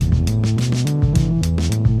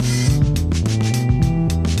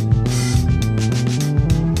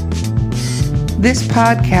This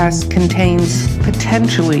podcast contains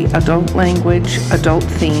potentially adult language, adult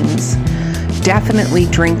themes, definitely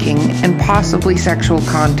drinking, and possibly sexual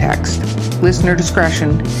context. Listener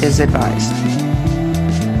discretion is advised.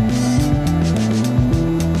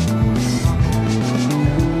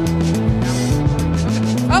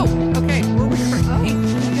 Oh, okay. We're recording.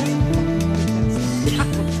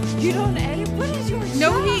 You don't edit? What is your job?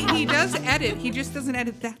 No, he does edit. He just doesn't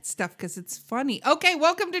edit that stuff because it's funny. Okay,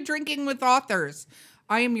 welcome to Drinking with Authors.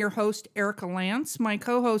 I am your host, Erica Lance. My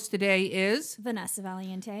co-host today is Vanessa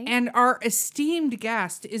Valiente. and our esteemed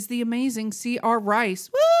guest is the amazing C.R. Rice.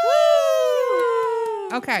 Woo!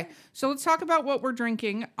 Okay, so let's talk about what we're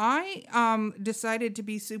drinking. I decided to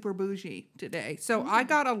be super bougie today. So I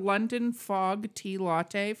got a London Fog tea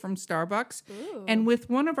latte from Starbucks. Ooh. And with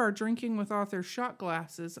one of our Drinking with Authors shot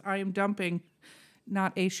glasses, I am dumping,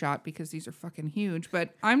 not a shot because these are fucking huge, but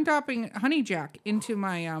I'm dumping Honey Jack into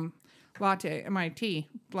my latte, my tea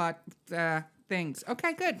things.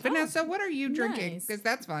 Okay, good. Vanessa, what are you drinking? nice. Because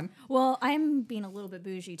that's fun. Well, I'm being a little bit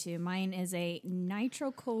bougie too. Mine is a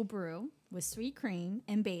nitro cold brew with sweet cream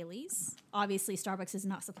and Baileys. Obviously, Starbucks does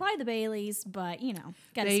not supply the Baileys, but you know,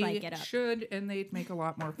 gotta spike it up. They should, and they'd make a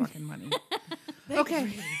lot more fucking money.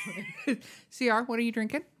 Okay. CR, what are you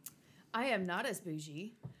drinking? I am not as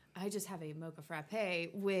bougie. I just have a mocha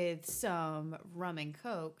frappe with some rum and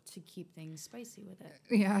coke to keep things spicy with it.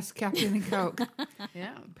 Yes, Captain and Coke.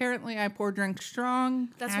 Yeah. Apparently, I pour drink strong.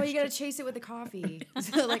 That's why you gotta chase it with the coffee.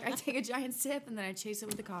 So, like, I take a giant sip and then I chase it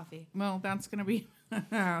with the coffee. Well, that's going to be,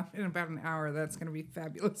 in about an hour, that's going to be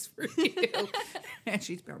fabulous for you. And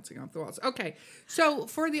she's bouncing off the walls. Okay, so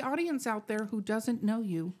for the audience out there who doesn't know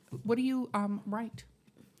you, what do you write?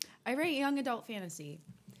 I write young adult fantasy.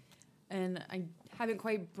 And I haven't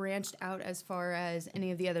quite branched out as far as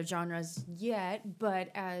any of the other genres yet, but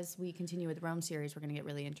as we continue with the Realm series, we're going to get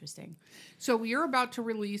really interesting. So you're about to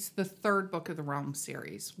release the third book of the Realm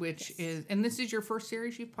series, which is, and this is your first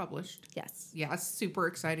series you've published. Yes. Yes, super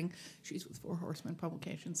exciting. She's with Four Horsemen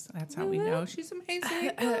Publications. That's how we know she's amazing.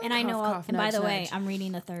 And I know all, cough, and by nudge, the way, nudge. I'm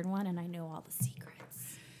reading the third one and I know all the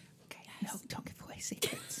secrets. Okay, no, don't give away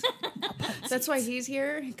secrets. That's why he's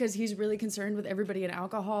here, because he's really concerned with everybody in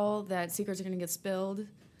alcohol that secrets are going to get spilled.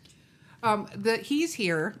 The he's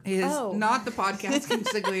here is not the podcast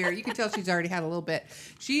consigliere. You can tell she's already had a little bit.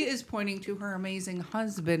 She is pointing to her amazing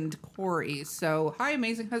husband, Corey. So, hi,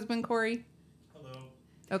 amazing husband, Corey. Hello.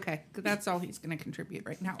 Okay, that's all he's going to contribute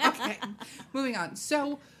right now. Okay, moving on.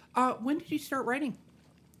 So, when did you start writing?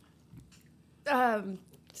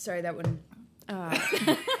 Sorry, that one.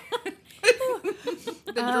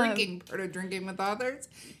 The drinking part of Drinking with Authors?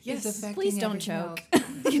 Yes. is affecting Please don't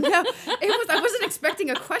everything choke. else. I wasn't expecting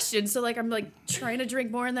a question, so like I'm like trying to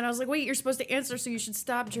drink more, and then I was like, wait, you're supposed to answer, so you should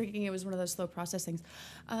stop drinking. It was one of those slow process things.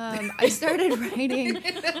 I started writing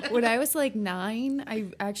when I was like 9. I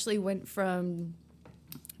actually went from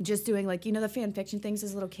just doing like, you know, the fan fiction things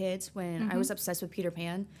as little kids when I was obsessed with Peter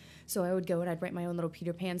Pan. So I would go and I'd write my own little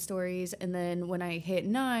Peter Pan stories. And then when I hit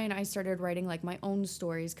 9, I started writing like my own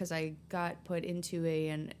stories because I got put into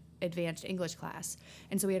an advanced English class.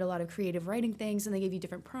 And so we had a lot of creative writing things, and they gave you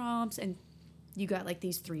different prompts, and you got like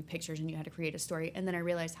these 3 pictures and you had to create a story. And then I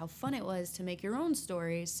realized how fun it was to make your own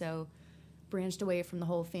stories. So branched away from the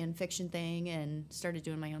whole fan fiction thing and started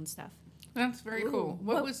doing my own stuff. That's very cool.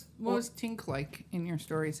 What was Tink like in your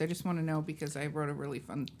stories? I just want to know because I wrote a really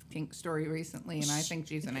fun Tink story recently, and I think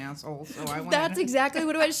she's an asshole. So I want. That's exactly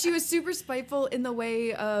what it was. She was super spiteful in the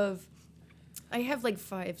way of, I have like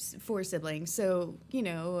 4 siblings, so you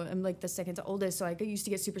know I'm like the second to oldest. So I used to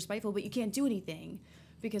get super spiteful, but you can't do anything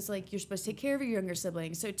because like you're supposed to take care of your younger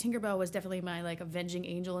siblings. So Tinkerbell was definitely my like avenging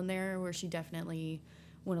angel in there, where she definitely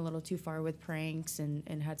went a little too far with pranks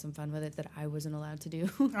and had some fun with it that I wasn't allowed to do.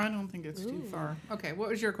 I don't think it's too far. Okay, what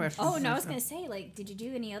was your question? Oh, no, I was going to say, like, did you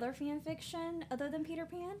do any other fan fiction other than Peter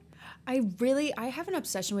Pan? I have an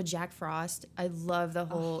obsession with Jack Frost. I love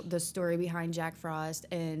the story behind Jack Frost,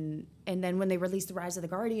 and then when they released The Rise of the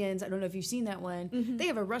Guardians, I don't know if you've seen that one. They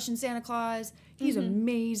have a Russian Santa Claus. He's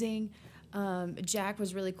amazing. Jack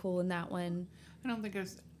was really cool in that one. I don't think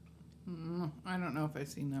I don't know if I've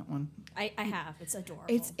seen that one. I have. It's adorable.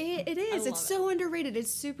 It is. love It's so underrated.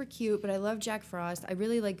 It's super cute, but I love Jack Frost. I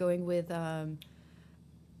really like going with kind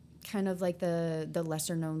of like the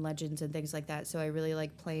lesser known legends and things like that. So I really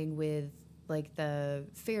like playing with like the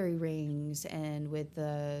fairy rings and with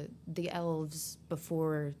the elves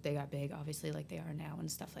before they got big, obviously, like they are now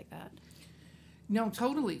and stuff like that. No,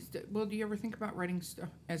 totally. Well, do you ever think about writing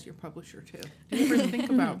as your publisher too? Do you ever think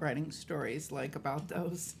about writing stories like about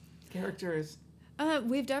those characters?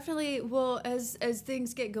 We've definitely, as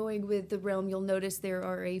things get going with the Realm, you'll notice there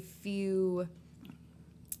are a few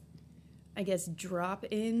I guess,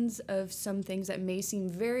 drop-ins of some things that may seem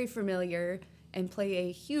very familiar and play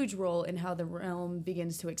a huge role in how the realm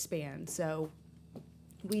begins to expand. So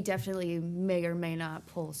we definitely may or may not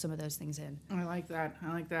pull some of those things in. I like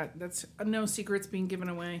that. That's no secrets being given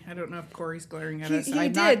away. I don't know if Corey's glaring at He us.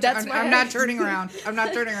 did. I'm not turning around. If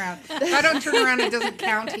I don't turn around, it doesn't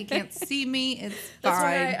count. He can't see me. It's fine. That's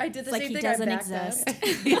why I did the Like same he thing. doesn't I backed exist.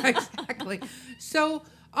 up. Yeah, exactly. So,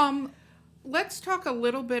 let's talk a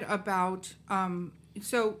little bit about.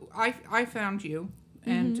 So I found you,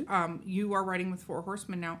 and you are writing with Four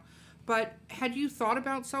Horsemen now. But had you thought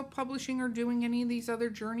about self-publishing or doing any of these other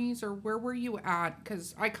journeys, or where were you at?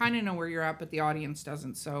 Because I kind of know where you're at, but the audience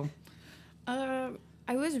doesn't. So, I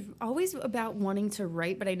was always about wanting to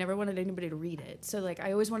write, but I never wanted anybody to read it. So, like,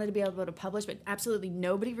 I always wanted to be able to publish, but absolutely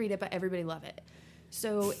nobody read it, but everybody love it.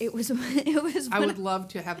 So it was. I would love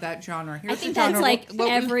to have that genre. Here's I think the genre. that's like What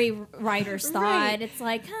we- every writer's thought. Right. It's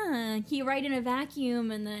like, you write in a vacuum,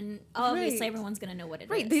 and then obviously Right. everyone's gonna know what it is.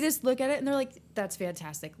 Right. They just look at it and they're like, "That's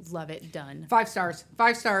fantastic. Love it. Done." 5 stars.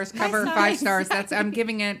 5 stars. Cover stars. 5 stars. That's I'm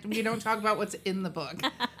giving it. We don't talk about what's in the book.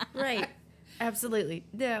 Right. Absolutely.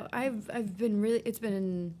 No, I've been really. It's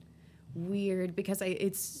been weird because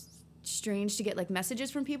it's strange to get like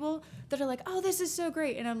messages from people that are like, "Oh, this is so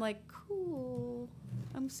great," and I'm like, "Cool.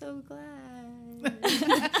 I'm so glad."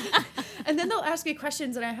 And then they'll ask me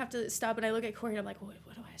questions, and I have to stop and I look at Corey and I'm like, "What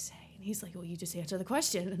do I say?" And he's like, "Well, you just answer the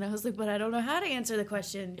question." And I was like, "But I don't know how to answer the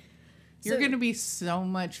question." You're So- going to be so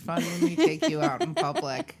much fun when we take you out in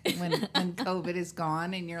public when COVID is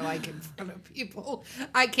gone and you're like in front of people.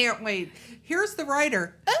 I can't wait. Here's the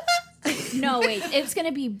writer. No, wait. It's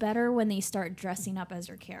gonna be better when they start dressing up as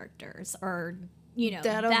your characters, or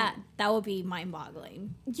that will be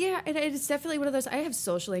mind-boggling. Yeah, and it's definitely one of those. I have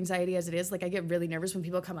social anxiety as it is. Like, I get really nervous when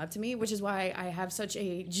people come up to me, which is why I have such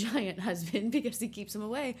a giant husband, because he keeps them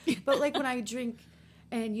away. But like when I drink,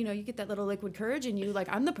 and you get that little liquid courage, and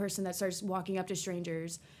I'm the person that starts walking up to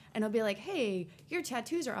strangers, and I'll be like, "Hey, your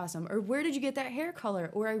tattoos are awesome," or "Where did you get that hair color?"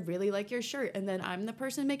 or "I really like your shirt," and then I'm the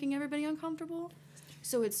person making everybody uncomfortable.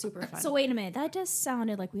 So it's super fun. So wait a minute. That just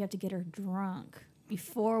sounded like we have to get her drunk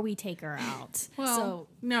before we take her out. Well, so,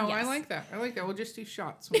 no, yes. I like that. We'll just do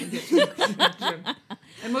shots when we get to the conclusion.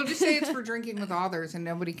 And we'll just say it's for drinking with others and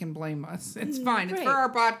nobody can blame us. It's fine. It's for Right.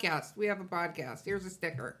 our podcast. We have a podcast. Here's a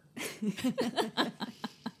sticker.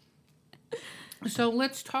 So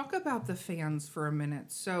let's talk about the fans for a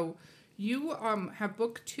minute. So you have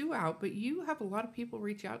book 2 out, but you have a lot of people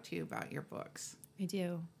reach out to you about your books. I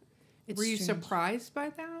do. It's Were you strange. surprised by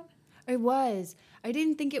that? I was. I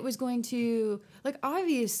didn't think it was going to, like,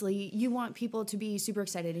 obviously you want people to be super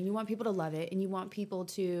excited and you want people to love it and you want people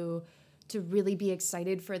to really be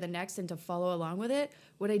excited for the next and to follow along with it.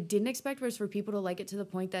 What I didn't expect was for people to like it to the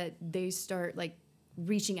point that they start like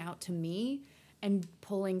reaching out to me and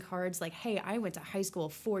pulling cards like, "Hey, I went to high school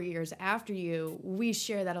 4 years after you. We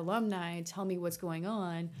share that alumni. Tell me what's going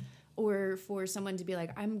on." Or for someone to be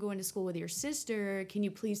like, "I'm going to school with your sister. Can you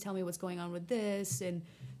please tell me what's going on with this?" And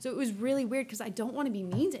so it was really weird because I don't want to be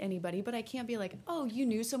mean to anybody, but I can't be like, "Oh, you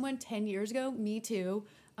knew someone 10 years ago? Me too.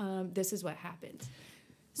 This is what happened."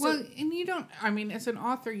 So, Well, and you don't, I mean, as an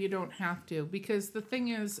author, you don't have to, because the thing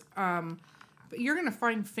is, you're going to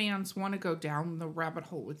find fans want to go down the rabbit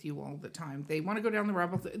hole with you all the time. They want to go down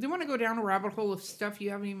the they want to go down a rabbit hole of stuff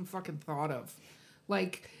you haven't even fucking thought of.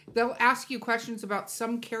 Like, they'll ask you questions about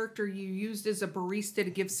some character you used as a barista to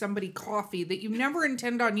give somebody coffee that you never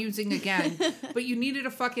intend on using again, but you needed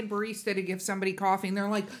a fucking barista to give somebody coffee. And they're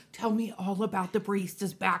like, "Tell me all about the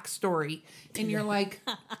barista's backstory." And you're like,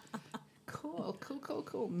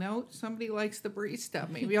 Cool. No, somebody likes the barista.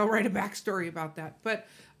 Maybe I'll write a backstory about that. But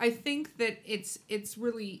I think that it's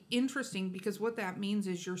really interesting because what that means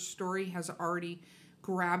is your story has already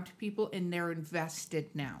grabbed people and they're invested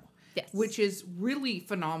now. Yes. Which is really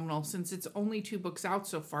phenomenal since it's only 2 books out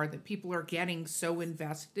so far that people are getting so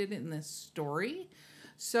invested in this story.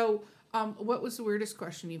 So, what was the weirdest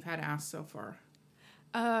question you've had asked so far?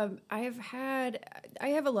 I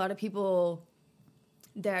have a lot of people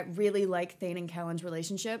that really like Thane and Callan's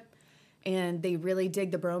relationship, and they really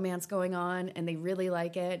dig the bromance going on, and they really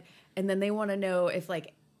like it, and then they want to know if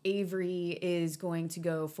like Avery is going to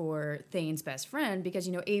go for Thane's best friend, because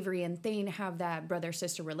Avery and Thane have that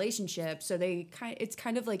brother-sister relationship, so it's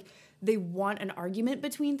kind of like they want an argument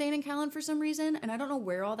between Thane and Callan for some reason, and I don't know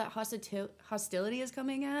where all that hostility is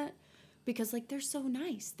coming at. Because, like, they're so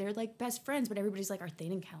nice. They're, like, best friends. But everybody's like, "Are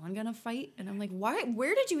Thane and Callan going to fight?" And I'm like, why?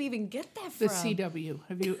 Where did you even get that from? The CW.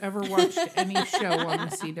 Have you ever watched any show on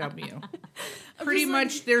the CW? pretty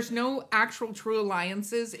much there's no actual true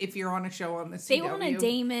alliances if you're on a show on the CW. They wanted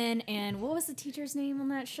Damon and what was the teacher's name on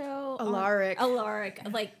that show? Alaric. Alaric.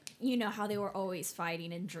 Like, you know how they were always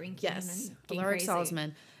fighting and drinking. Yes, and getting Alaric crazy.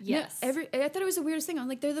 Salzman. Yes. No, I thought it was the weirdest thing. I'm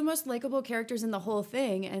like, they're the most likable characters in the whole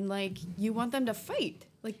thing, and like, you want them to fight.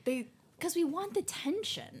 Like Because we want the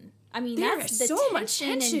tension. I mean, There that's is the so much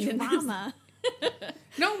tension tension in and this. drama.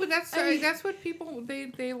 No, but that's what people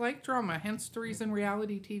they like drama. Hence the reason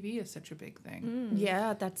reality TV is such a big thing.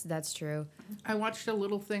 Yeah, that's true. I watched a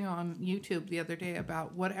little thing on YouTube the other day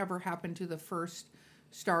about whatever happened to the first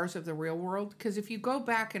stars of the Real World. Because if you go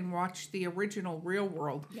back and watch the original Real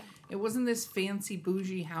World, it wasn't this fancy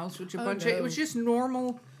bougie house, which it was just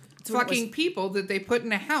normal fucking people that they put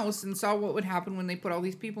in a house and saw what would happen when they put all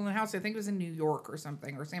these people in a house. I think it was in New York or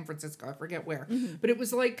something, or San Francisco, I forget where. But it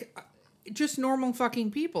was like just normal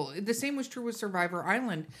fucking people. The same was true with Survivor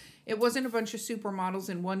Island. It wasn't a bunch of supermodels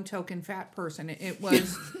and one token fat person. It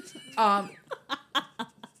was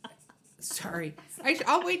sorry.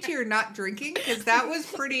 I'll wait till you're not drinking, because that was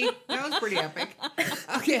pretty epic.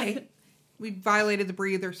 Okay. We violated the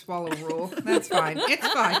breathe or swallow rule. That's fine. It's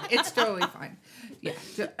fine. It's totally fine. Yeah.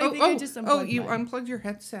 I just unplugged you mine. unplugged your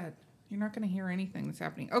headset. You're not going to hear anything that's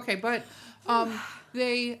happening. Okay, but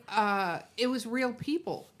it was real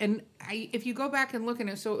people. And if you go back and look at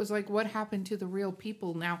it, so it was like, what happened to the real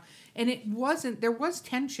people now? And there was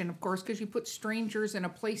tension, of course, because you put strangers in a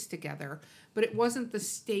place together, but it wasn't the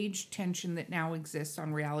staged tension that now exists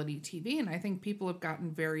on reality TV. And I think people have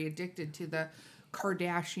gotten very addicted to the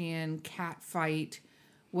Kardashian cat fight,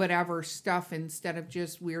 whatever stuff, instead of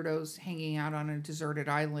just weirdos hanging out on a deserted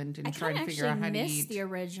island and trying to figure out how to I missed eat. the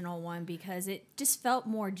original one because it just felt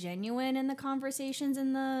more genuine in the conversations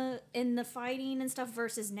in the fighting and stuff,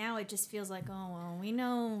 versus now it just feels like, oh well, we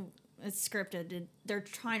know it's scripted. They're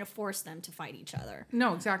trying to force them to fight each other.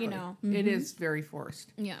 No, exactly. You know. It is very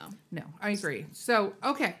forced. Yeah. No, I agree. So,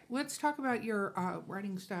 okay, let's talk about your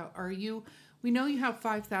writing style. We know you have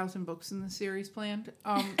 5,000 books in the series planned,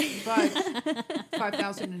 but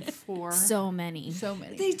 5,004. So many. So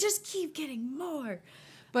many. They just keep getting more.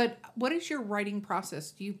 But what is your writing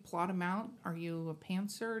process? Do you plot them out? Are you a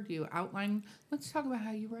pantser? Do you outline? Let's talk about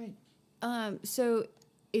how you write. So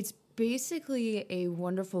it's basically a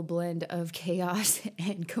wonderful blend of chaos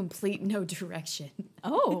and complete no direction.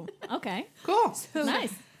 Oh, okay. Cool.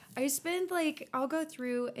 Nice. I spend I'll go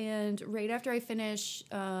through, and right after I finish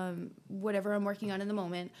whatever I'm working on in the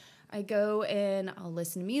moment, I go and I'll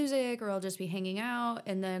listen to music, or I'll just be hanging out,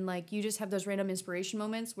 and then you just have those random inspiration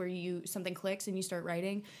moments where something clicks and you start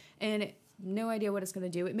writing, and no idea what it's going to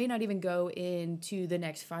do. It may not even go into the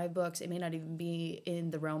next 5 books. It may not even be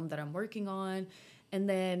in the realm that I'm working on. And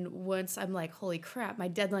then once I'm like, holy crap, my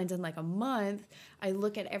deadline's in a month, I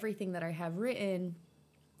look at everything that I have written,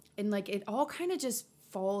 and it all kind of just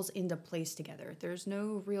falls into place together. There's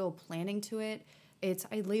no real planning to it.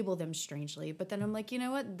 I label them strangely, but then I'm like, you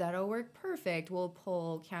know what? That'll work perfect. We'll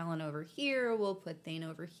pull Callan over here. We'll put Thane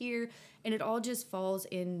over here. And it all just falls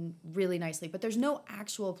in really nicely. But there's no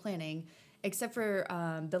actual planning, except for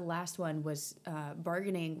the last one was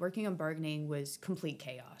bargaining. Working on bargaining was complete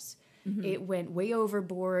chaos. Mm-hmm. It went way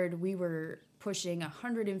overboard. We were pushing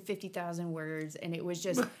 150,000 words, and it was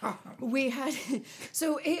just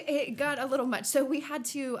so it got a little much. So we had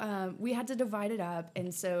to divide it up,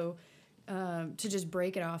 and so to just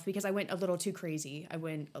break it off, because I went a little too crazy. I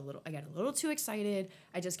got a little too excited.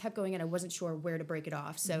 I just kept going, and I wasn't sure where to break it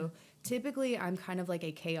off. So typically I'm kind of like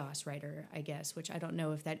a chaos writer, I guess, which I don't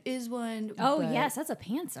know if that is one. Oh yes, that's a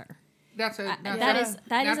pantser. That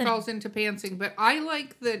falls into pantsing. But I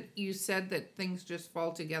like that you said that things just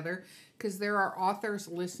fall together, because there are authors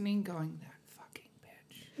listening going, that fucking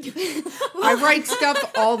bitch. I write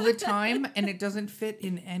stuff all the time and it doesn't fit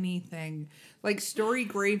in anything. Story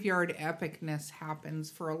graveyard epicness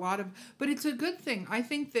happens for a lot of, but it's a good thing. I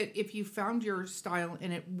think that if you found your style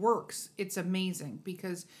and it works, it's amazing,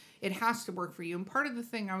 because it has to work for you. And part of the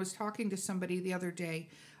thing, I was talking to somebody the other day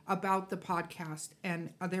about the podcast, and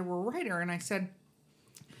they were a writer, and I said,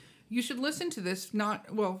 you should listen to this,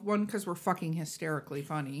 one, because we're fucking hysterically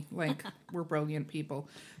funny, we're brilliant people,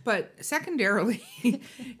 but secondarily,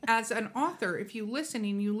 as an author, if you listen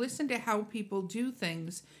and you listen to how people do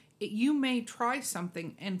things, you may try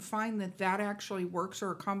something and find that actually works,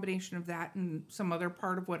 or a combination of that and some other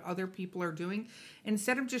part of what other people are doing,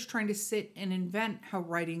 instead of just trying to sit and invent how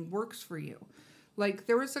writing works for you.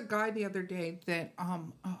 There was a guy the other day that, oh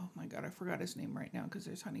my God, I forgot his name right now because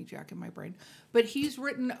there's Honey Jack in my brain. But he's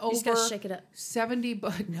written over shake it up. 70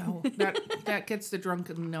 books. No, that gets the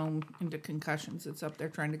drunken gnome into concussions. It's up there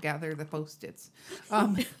trying to gather the Post-its.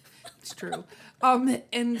 It's true.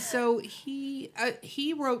 And so he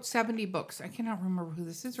wrote 70 books. I cannot remember who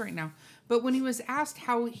this is right now. But when he was asked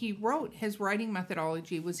how he wrote, his writing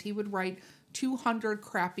methodology was he would write 200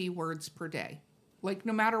 crappy words per day. Like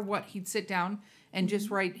no matter what, he'd sit down and just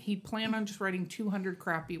write, he'd plan on just writing 200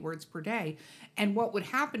 crappy words per day. And what would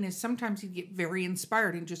happen is sometimes he'd get very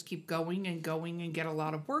inspired and just keep going and going and get a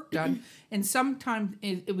lot of work done. And sometimes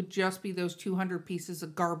it would just be those 200 pieces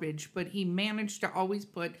of garbage. But he managed to always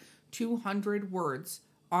put 200 words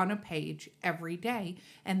on a page every day.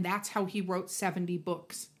 And that's how he wrote 70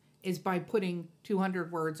 books, is by putting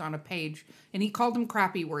 200 words on a page. And he called them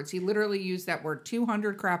crappy words. He literally used that word,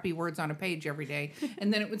 200 crappy words on a page every day.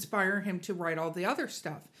 And then it would inspire him to write all the other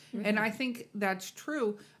stuff. Mm-hmm. And I think that's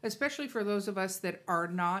true, especially for those of us that are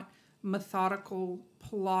not methodical,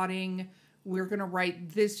 plotting, we're going to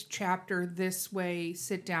write this chapter this way,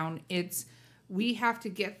 sit down. We have to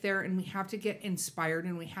get there and we have to get inspired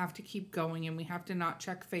and we have to keep going and we have to not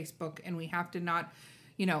check Facebook and we have to not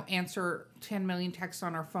answer 10 million texts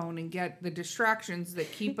on our phone and get the distractions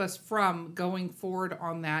that keep us from going forward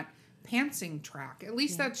on that pantsing track. At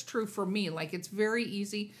least that's true for me. Like, it's very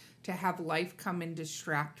easy to have life come and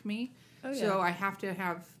distract me. Oh, yeah. So I have to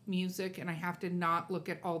have music and I have to not look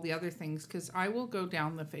at all the other things because I will go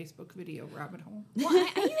down the Facebook video rabbit hole. Well,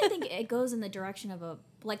 I even think it goes in the direction of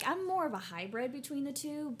I'm more of a hybrid between the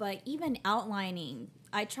two, but even outlining,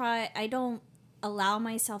 I don't allow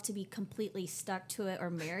myself to be completely stuck to it or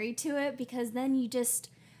married to it, because then you just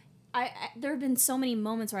there have been so many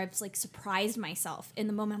moments where I've like surprised myself in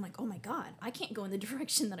the moment. I'm like, oh my God, I can't go in the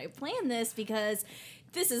direction that I planned this because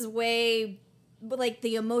this is way, but like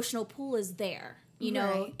the emotional pull is there,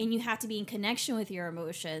 know, and you have to be in connection with your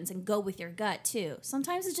emotions and go with your gut too.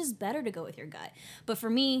 Sometimes it's just better to go with your gut. But for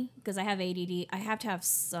me, because I have ADD, I have to have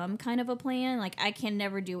some kind of a plan. Like, I can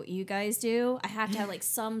never do what you guys do. I have to have like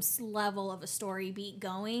some level of a story beat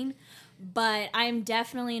going. But I'm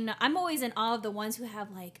definitely not, I'm always in awe of the ones who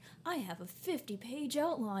have like, I have a 50-page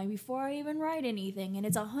outline before I even write anything, and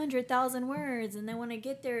it's 100,000 words. And then when I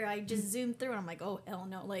get there, I just zoom through and I'm like, oh, hell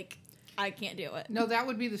no, like, I can't do it. No, that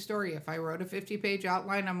would be the story. If I wrote a 50-page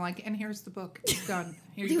outline, I'm like, and here's the book. It's done.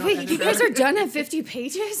 Here you go. Wait, you guys are done at 50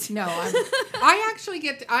 pages? No, I actually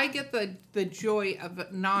get the joy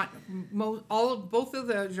of not both of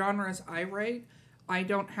the genres I write. I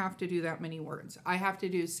don't have to do that many words. I have to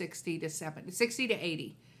do 60 to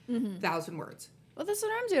 80,000 words. Well, that's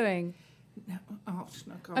what I'm doing. No,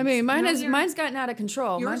 I mean, mine's gotten out of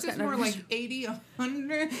control. Yours is more like 80,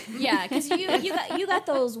 100. Yeah, because you got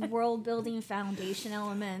those world building foundation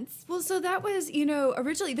elements. Well, so that was,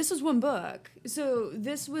 originally this was one book. So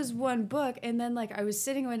this was one book, and then like I was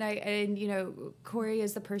sitting one night, and Corey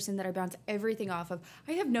is the person that I bounce everything off of.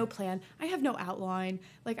 I have no plan. I have no outline.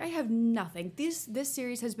 Like, I have nothing. This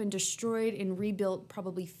series has been destroyed and rebuilt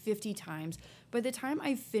probably 50 times. By the time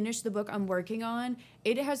I finish the book I'm working on,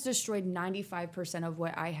 it has destroyed 95% of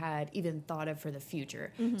what I had even thought of for the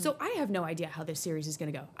future. Mm-hmm. So I have no idea how this series is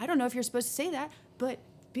going to go. I don't know if you're supposed to say that, but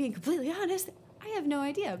being completely honest, I have no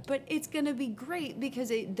idea. But it's going to be great because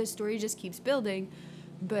the story just keeps building.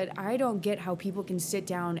 But I don't get how people can sit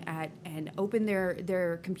down and open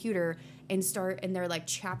their computer and start, and they're like,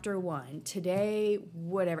 chapter 1, today,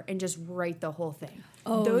 whatever, and just write the whole thing.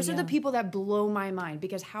 Oh, those are the people that blow my mind,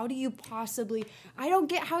 because how do you possibly, I don't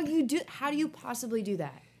get how do you possibly do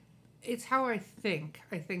that? It's how I think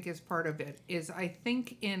is part of it, is I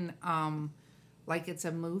think in, like it's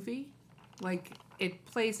a movie, like it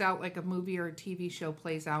plays out like a movie or a TV show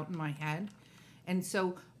plays out in my head. And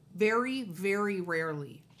so very, very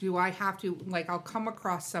rarely do I have to, like, I'll come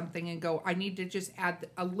across something and go, I need to just add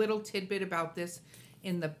a little tidbit about this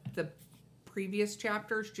in the previous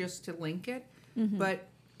chapters just to link it. Mm-hmm. But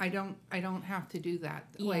I don't have to do that.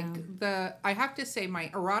 Yeah. Like I have to say, my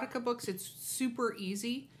erotica books, it's super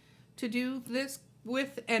easy to do this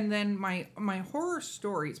with, and then my horror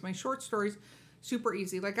stories, my short stories, super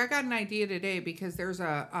easy. Like, I got an idea today because there's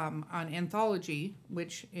an anthology,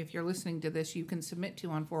 which if you're listening to this, you can submit to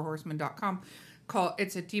on fourhorsemen.com.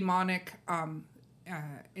 It's a demonic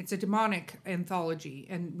anthology,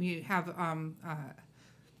 and we have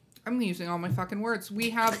I'm using all my fucking words.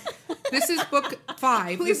 We have, this is book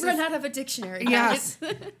 5. We've run out of a dictionary. Yes.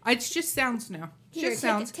 It just sounds now. Here,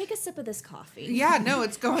 take a sip of this coffee. Yeah, no,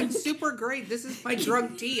 it's going super great. This is my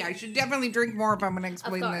drug tea. I should definitely drink more if I'm going to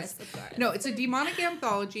explain this. Of course. No, it's a demonic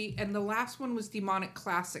anthology, and the last one was demonic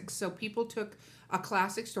classics. So people took a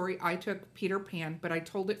classic story. I took Peter Pan, but I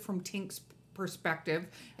told it from Tink's perspective,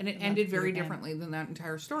 and it ended very differently than that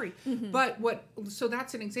entire story. But so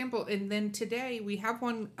that's an example. And then today we have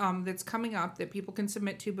one that's coming up that people can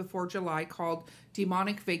submit to before July called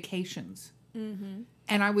Demonic Vacations. And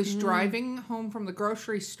I was driving home from the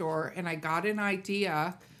grocery store, and I got an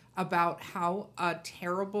idea about how a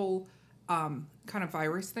terrible kind of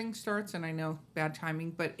virus thing starts. And I know bad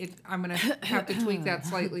timing, but I'm going to have to tweak that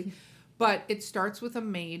slightly. But it starts with a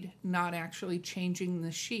maid not actually changing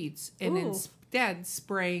the sheets and instead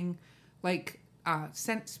spraying like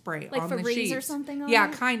scent spray Like on the Febreze sheets. or something on Yeah,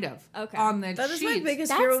 it? kind of. Okay. On the That is sheets. my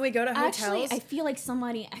biggest fear when we go to hotels. Actually, I feel like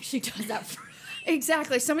somebody actually does that for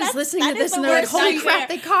Exactly. Somebody's That's- listening that to is this and the they're like, worst "Holy nightmare." crap,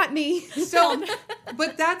 they caught me." So,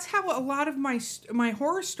 but that's how a lot of my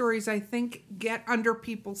horror stories, I think, get under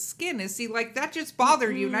people's skin. Is see, like that just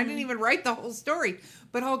bothered you, and I didn't even write the whole story.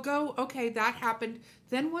 But I'll go, okay, that happened.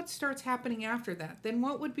 Then what starts happening after that? Then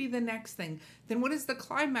what would be the next thing? Then what is the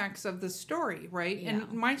climax of the story, right? Yeah.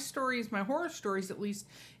 And my stories, my horror stories, at least,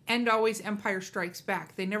 end always Empire Strikes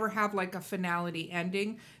Back. They never have like a finality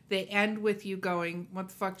ending. They end with you going, "What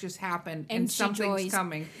the fuck just happened?" And she something's enjoys-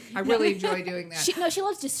 coming. I really enjoy doing that. she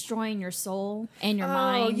loves destroying your soul and your Oh,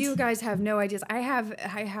 mind. you guys have no ideas. I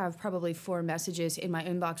have probably 4 messages in my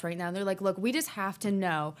inbox right now. And they're like, "Look, we just have to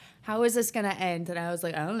know, how is this gonna end?" And I was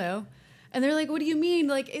like, "I don't know." And they're like, "What do you mean?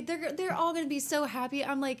 Like they're all gonna be so happy."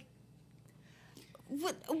 I'm like,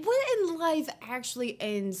 what in life actually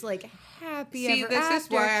ends like happy See, ever this after? is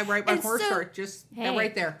why I write my And horror so, story. Just Hey,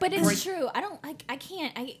 right there. But it's Right- true. I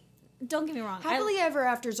can't. Don't get me wrong. Happily ever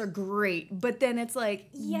afters are great, but then it's like,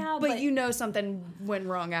 Yeah, but but- you know something went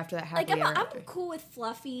wrong after that like happily I'm ever after. cool with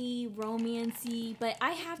fluffy, romancy, but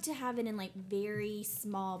I have to have it in like very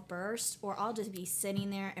small bursts, or I'll just be sitting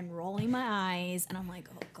there and rolling my eyes, and I'm like,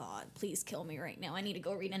 oh God, please kill me right now. I need to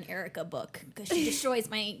go read an Erica book because she destroys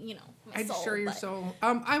my, my I'd soul. sure your but- soul.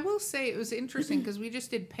 I will say it was interesting because we just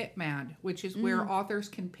did Pit Mad, which is where authors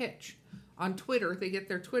can pitch. On Twitter, they get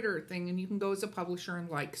their Twitter thing, and you can go as a publisher and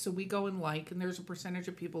like. So we go and like, and there's a percentage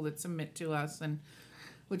of people that submit to us, and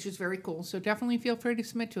which is very cool. So definitely feel free to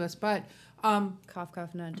submit to us. But Cough,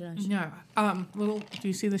 cough, nudge, nudge. yeah, do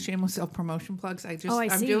you see the shameless self promotion plugs? I I'm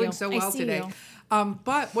see doing you. so I well see today. you.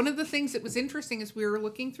 But one of the things that was interesting is we were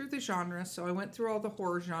looking through the genres. So I went through all the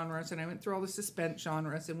horror genres, and I went through all the suspense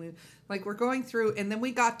genres, and we're going through, and then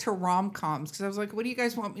we got to rom-coms because I was like, what do you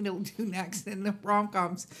guys want me to do next in the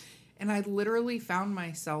rom-coms? And I literally found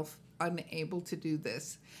myself unable to do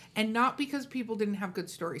this. And not because people didn't have good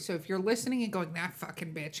stories. So if you're listening and going, that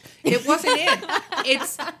fucking bitch, it wasn't it.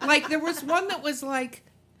 It's like there was one that was like,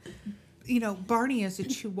 Barney is a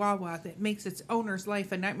chihuahua that makes its owner's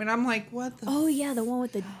life a nightmare. And I'm like, what the Oh yeah, the one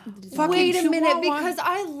with the fucking Wait a minute, chihuahua? because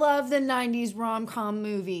I love the '90s rom-com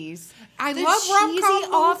movies. I The love cheesy,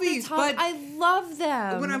 rom-com off the movies, top- but I love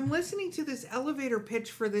them. when I'm listening to this elevator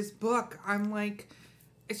pitch for this book, I'm like,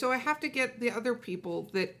 so I have to get the other people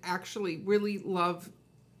that actually really love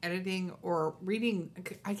editing or reading.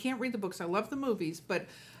 I can't read the books. I love the movies, but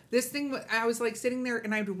this thing, I was like sitting there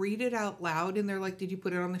and I'd read it out loud, and they're like, "Did you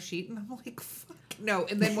put it on the sheet?" And I'm like, "Fuck no!"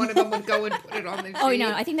 And then one of them would go and put it on the sheet. Oh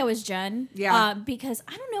no, I think that was Jen. Yeah. Because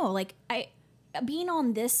I don't know, like being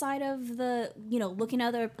on this side of the, looking at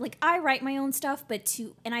other, like I write my own stuff,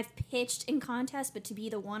 and I've pitched in contests, but to be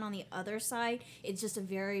the one on the other side, it's just a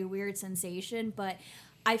very weird sensation. But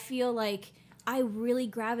I feel like I really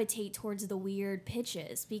gravitate towards the weird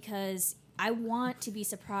pitches because I want to be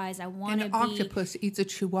surprised. I want to An be. octopus eats a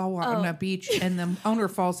chihuahua on a beach, and the owner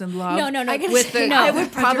falls in love. No. I gotta with say, the- I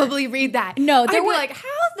would probably read that. No, there I'd be were- like, how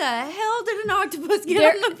the hell did an octopus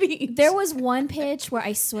get on the beach? There was one pitch where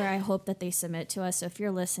I swear I hope that they submit to us. So if you're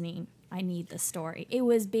listening, I need the story. It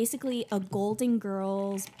was basically a Golden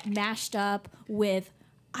Girls mashed up with.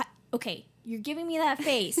 Okay, you're giving me that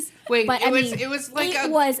face. Wait, but it was like it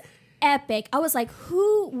was epic. I was like,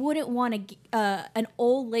 who wouldn't want an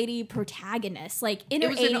old lady protagonist like in It her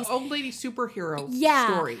was 80s? an old lady superhero Yeah,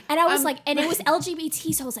 story. and I was like, and it was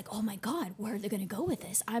LGBT, so I was like, oh my god, where are they gonna go with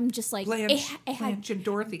this? I'm just like, Blanche and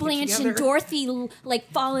Dorothy. get Blanche together. and Dorothy like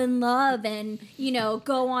fall in love and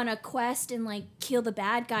go on a quest and like kill the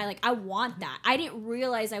bad guy. Like I want that. I didn't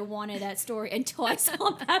realize I wanted that story until I saw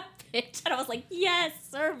that pitch and I was like, yes,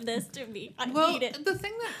 serve this to me. I Well, need it. the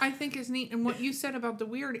thing that I think is neat, and what you said about the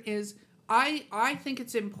weird is, I think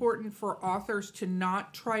it's important for authors to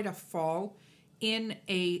not try to fall in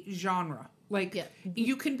a genre. Like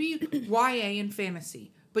you can be YA and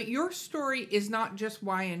fantasy, but your story is not just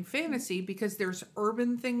YA and fantasy because there's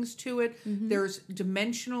urban things to it. There's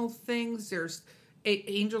dimensional things. There's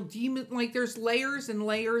angel, demon. Like there's layers and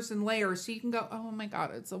layers and layers. So you can go, oh my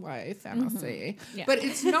God, it's a YA fantasy. Yeah. But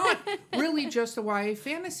it's not really just a YA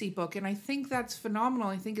fantasy book. And I think that's phenomenal.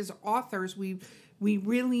 I think as authors, we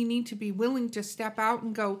really need to be willing to step out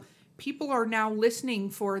and go, people are now listening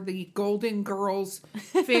for the Golden Girls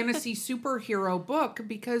fantasy superhero book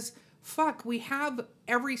because fuck, we have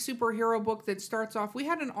every superhero book that starts off. We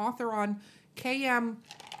had an author on, KM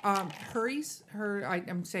Hurries.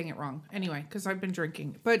 I'm saying it wrong anyway because I've been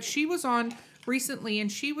drinking. But she was on recently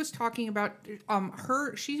and she was talking about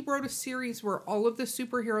she wrote a series where all of the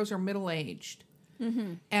superheroes are middle-aged.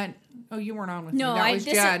 Mm-hmm. And you weren't on with me. That was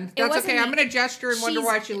Jen. That's okay. I'm going to gesture and wonder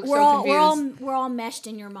why she looks so confused. We're all meshed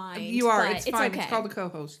in your mind. You are. It's fine. Okay. It's called a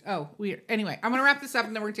co-host. Oh, weird. Anyway, I'm going to wrap this up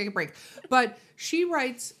and then we're going to take a break. But she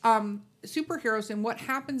writes superheroes, and what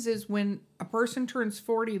happens is when a person turns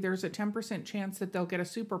 40, there's a 10% chance that they'll get a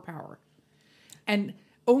superpower. And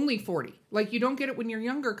only 40. Like, you don't get it when you're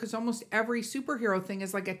younger because almost every superhero thing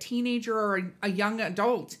is like a teenager or a young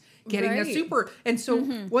adult getting a super. And so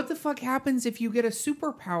what the fuck happens if you get a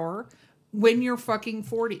superpower when you're fucking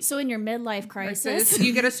 40? So in your midlife crisis,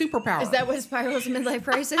 you get a superpower. Is that what Spiral's midlife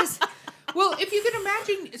crisis? Well, if you can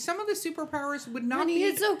imagine, some of the superpowers would not be...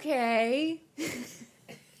 It's okay.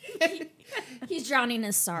 He's drowning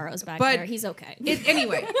his sorrows back there. He's okay.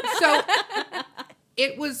 Anyway, so...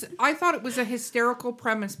 I thought it was a hysterical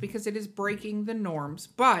premise because it is breaking the norms.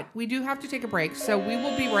 But we do have to take a break. So we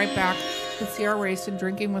will be right back with C.R. Race and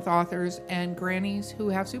Drinking with Authors and Grannies Who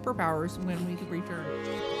Have Superpowers when we return.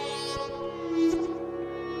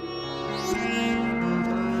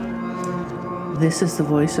 This is the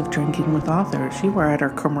voice of Drinking with Authors. You are at our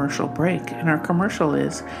commercial break. And our commercial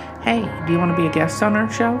is, hey, do you want to be a guest on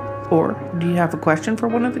our show? Or do you have a question for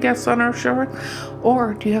one of the guests on our show?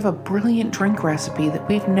 Or do you have a brilliant drink recipe that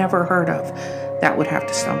we've never heard of? That would have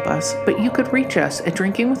to stump us. But you could reach us at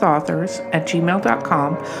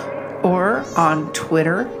drinkingwithauthors@gmail.com or on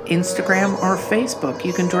Twitter, Instagram, or Facebook.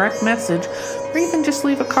 You can direct message or even just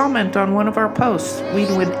leave a comment on one of our posts. We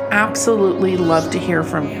would absolutely love to hear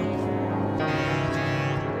from you.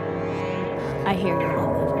 I hear your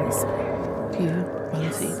lovely voice. Do you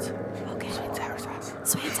want seeds? Okay. Sweet sour sauce.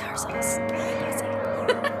 Sweet and sour sauce.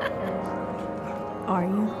 Are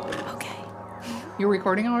you? Okay. You're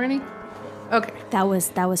recording already? Okay. That was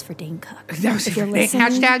for Dane Cook. That was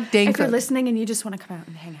hashtag Dane If you're Cook. listening and you just want to come out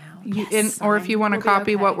and hang out. Or if you want to We'll be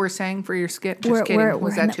copy okay. what we're saying for your skit. Just kidding.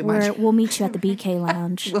 Was that too much? We'll meet you at the BK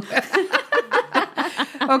Lounge.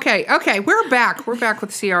 Okay. We're back. We're back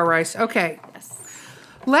with C.R. Rice. Okay.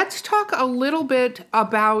 Let's talk a little bit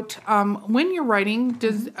about when you're writing.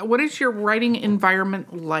 What is your writing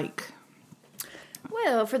environment like?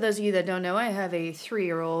 Well, for those of you that don't know, I have a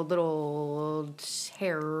 3-year-old little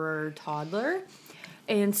terror toddler.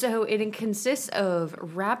 And so it consists of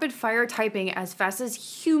rapid fire typing as fast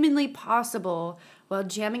as humanly possible while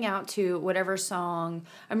jamming out to whatever song.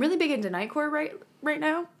 I'm really big into Nightcore right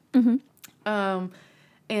now. Mm-hmm.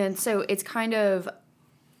 And so it's kind of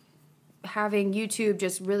having YouTube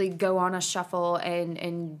just really go on a shuffle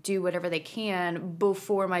and do whatever they can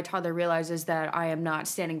before my toddler realizes that I am not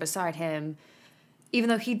standing beside him. Even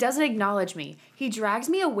though he doesn't acknowledge me, he drags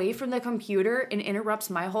me away from the computer and interrupts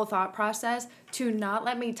my whole thought process to not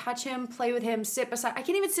let me touch him, play with him, sit beside. I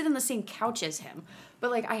can't even sit on the same couch as him, but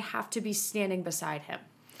like I have to be standing beside him.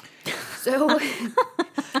 So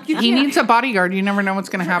he needs a bodyguard. You never know what's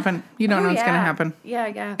going to happen. You don't know what's going to happen.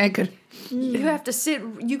 Yeah. And good. You have to sit.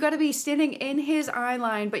 You got to be standing in his eye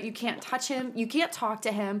line, but you can't touch him. You can't talk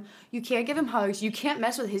to him. You can't give him hugs. You can't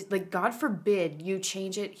mess with his. Like, God forbid you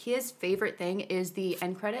change it. His favorite thing is the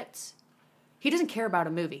end credits. He doesn't care about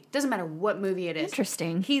a movie. Doesn't matter what movie it is.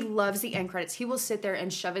 Interesting. He loves the end credits. He will sit there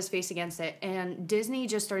and shove his face against it. And Disney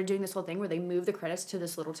just started doing this whole thing where they move the credits to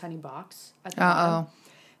this little tiny box at the bottom.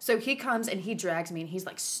 So he comes and he drags me and he's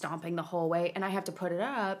like stomping the whole way, and I have to put it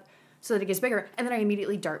up so that it gets bigger, and then I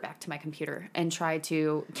immediately dart back to my computer and try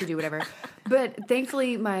to do whatever. But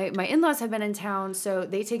thankfully my in-laws have been in town, so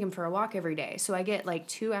they take him for a walk every day. So I get like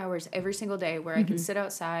 2 hours every single day where I can sit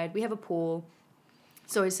outside. We have a pool.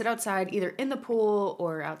 So I sit outside either in the pool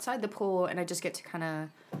or outside the pool, and I just get to kind of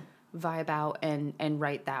vibe out and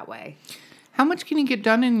write that way. How much can you get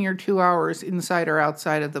done in your 2 hours inside or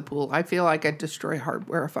outside of the pool? I feel like I'd destroy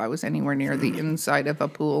hardware if I was anywhere near the inside of a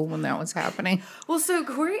pool when that was happening. Well, so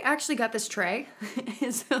Corey actually got this tray,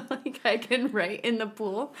 so like I can write in the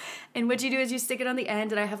pool. And what you do is you stick it on the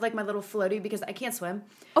end, and I have like my little floaty because I can't swim.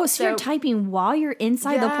 Oh, so you're typing while you're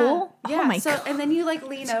inside the pool? Yeah. Oh my God. And then you like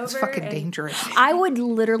lean over. It's fucking dangerous. I would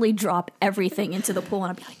literally drop everything into the pool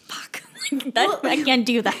and I'd be like, fuck. I can't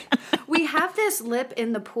do that. We have this lip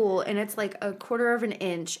in the pool, and it's like a quarter of an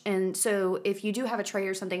inch. And so if you do have a tray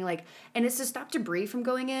or something like, and it's to stop debris from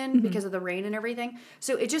going in because of the rain and everything.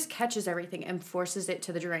 So it just catches everything and forces it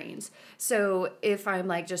to the drains. So if I'm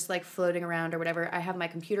like just like floating around or whatever, I have my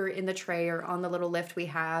computer in the tray or on the little lift we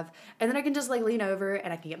have, and then I can just like lean over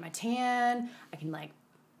and I can get my tan. I can like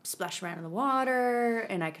splash around in the water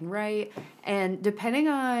and I can write. And depending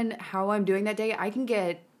on how I'm doing that day, I can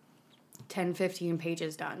get 10, 15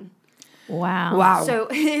 pages done. Wow. So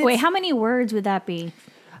wait, how many words would that be?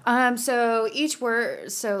 So each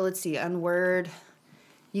word, so let's see, on Word,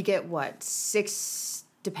 you get what, 6,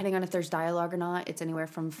 depending on if there's dialogue or not, it's anywhere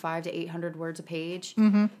from 500 to 800 words a page.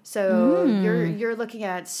 So you're looking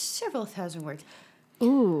at several thousand words.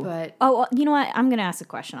 Ooh. But well, you know what? I'm going to ask a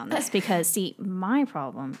question on this because, see, my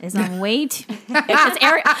problem is I'm way too... It's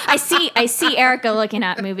Eric, I see Erica looking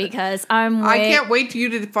at me because I'm way... I can't wait till you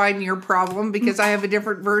to define your problem because I have a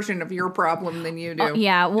different version of your problem than you do.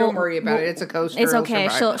 Yeah, well, don't worry about it. It's a coaster. It's okay.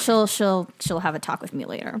 She'll have a talk with me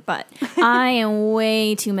later. But I am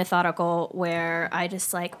way too methodical where I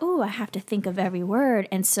just like, I have to think of every word.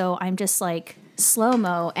 And so I'm just like...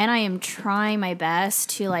 slow-mo, and I am trying my best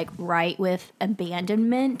to like write with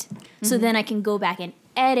abandonment so then I can go back and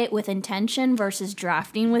edit with intention versus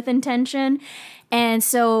drafting with intention. And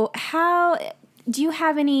so how do you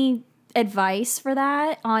have any advice for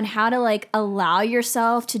that on how to like allow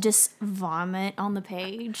yourself to just vomit on the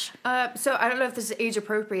page? So I don't know if this is age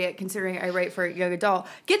appropriate considering I write for a young adult.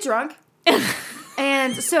 Get drunk.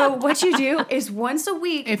 And so what you do is once a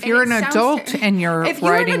week. If you're an adult and you're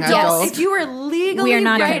writing adult. If you are legally we are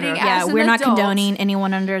not writing as an we're not adult, condoning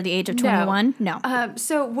anyone under the age of 21. No.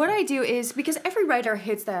 So what I do is, because every writer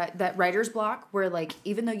hits that writer's block where like,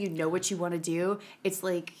 even though you know what you want to do, it's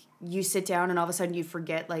like you sit down and all of a sudden you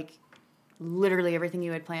forget like literally everything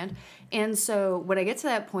you had planned. And so when I get to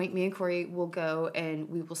that point, me and Corey will go and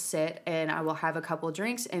we will sit and I will have a couple of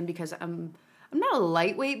drinks. And because I'm not a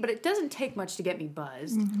lightweight, but it doesn't take much to get me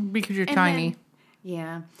buzzed. Because you're tiny.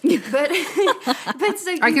 Yeah. But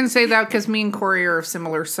so I can say that because me and Corey are of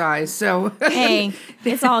similar size. So Hey,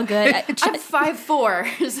 it's all good. I'm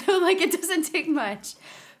 5'4", so like it doesn't take much.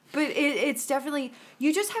 But it's definitely,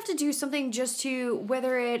 you just have to do something just to,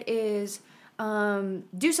 whether it is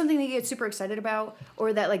do something that you get super excited about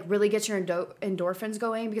or that like really gets your endorphins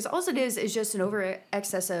going, because all it is just an over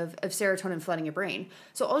excess of serotonin flooding your brain.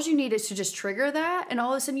 So all you need is to just trigger that, and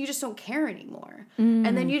all of a sudden you just don't care anymore.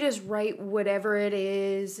 And then you just write whatever it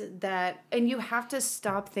is that, and you have to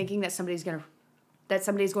stop thinking that somebody's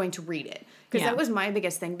going to read it. Because that was my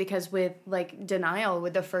biggest thing. Because with like Denial,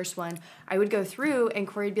 with the first one, I would go through and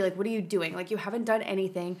Corey would be like, what are you doing? Like, you haven't done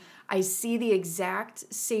anything. I see the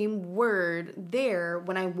exact same word there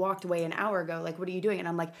when I walked away an hour ago. Like, what are you doing? And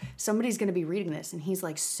I'm like, somebody's going to be reading this. And he's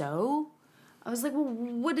like, so? I was like, well,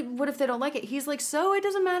 what if they don't like it? He's like, so it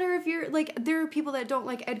doesn't matter if you're like, there are people that don't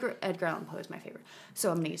like Edgar Allan Poe is my favorite,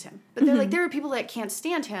 so I'm gonna use him. But they're like, there are people that can't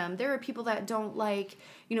stand him. There are people that don't like,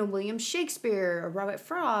 William Shakespeare or Robert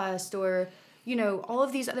Frost or, all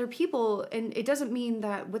of these other people. And it doesn't mean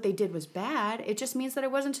that what they did was bad. It just means that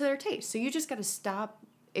it wasn't to their taste. So you just got to stop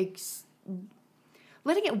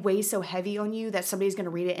letting it weigh so heavy on you that somebody's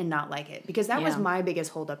gonna read it and not like it. Because that was my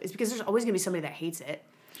biggest holdup, is because there's always gonna be somebody that hates it.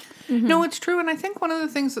 No, it's true. And I think one of the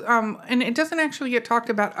things, and it doesn't actually get talked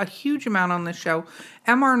about a huge amount on this show,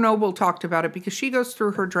 M.R. Noble talked about it because she goes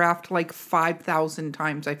through her draft like 5,000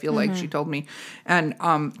 times, I feel like she told me. And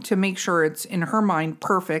to make sure it's, in her mind,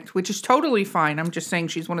 perfect, which is totally fine. I'm just saying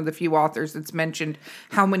she's one of the few authors that's mentioned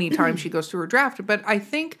how many times she goes through her draft. But I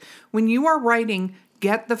think when you are writing,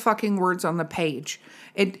 get the fucking words on the page.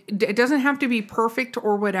 It doesn't have to be perfect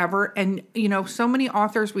or whatever. And, so many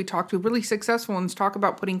authors we talk to, really successful ones, talk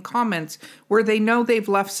about putting comments where they know they've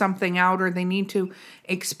left something out or they need to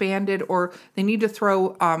expand it or they need to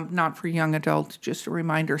throw, not for young adults, just a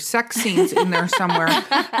reminder, sex scenes in there somewhere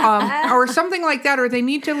or something like that. Or they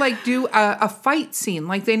need to like do a fight scene.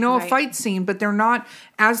 Like they know a fight scene, but they're not,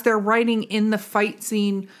 as they're writing in the fight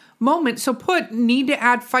scene moment. So need to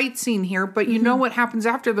add fight scene here, but you know what happens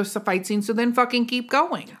after the fight scene, so then fucking keep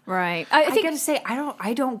going. Right. I gotta say,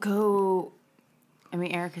 I don't go. I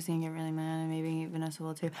mean, Erica's gonna get really mad, and maybe Vanessa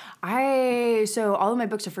will too. So all of my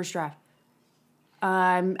books are first draft.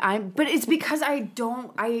 But it's because I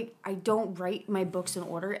don't write my books in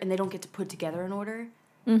order, and they don't get to put together in order.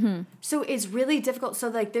 So it's really difficult. So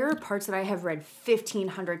like there are parts that I have read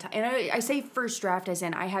 1,500 times, and I say first draft as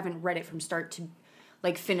in I haven't read it from start to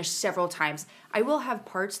like finish several times. I will have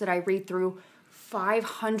parts that I read through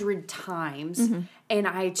 500 times and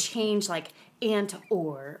I change like and to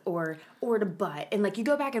or to but, and like you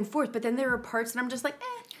go back and forth, but then there are parts that I'm just like,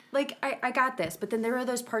 like, I got this. But then there are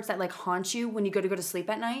those parts that, like, haunt you when you go to sleep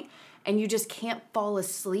at night. And you just can't fall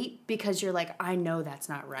asleep because you're like, I know that's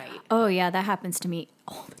not right. Oh, yeah, that happens to me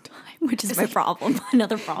all the time, which is my problem.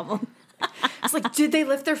 Another problem. It's like, did they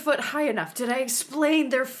lift their foot high enough? Did I explain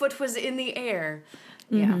their foot was in the air?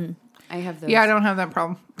 Yeah, I have those. Yeah, I don't have that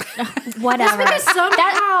problem. Whatever. Because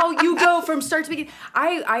somehow you go from start to beginning.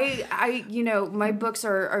 I you know, my books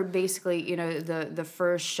are basically, you know, the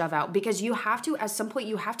first shove out, because you have to, at some point,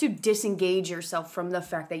 you have to disengage yourself from the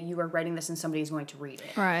fact that you are writing this and somebody is going to read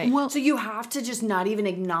it. Right. Well, So you have to just not even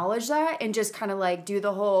acknowledge that and just kind of like do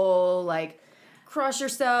the whole like crush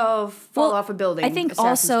yourself, fall off a building. I think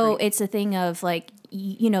Assassin's also Creed. it's a thing of like,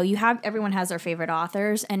 you know, everyone has their favorite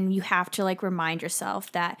authors, and you have to like remind yourself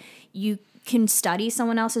that you can study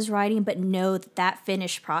someone else's writing, but know that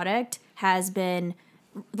finished product has been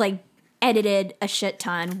like edited a shit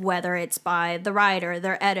ton, whether it's by the writer,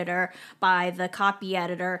 their editor, by the copy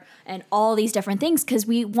editor, and all these different things, because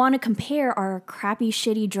we want to compare our crappy,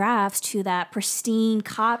 shitty drafts to that pristine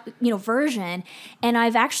version. And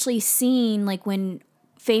I've actually seen like when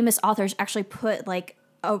famous authors actually put like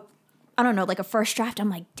a first draft,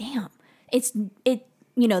 I'm like, damn, it's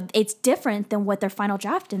different than what their final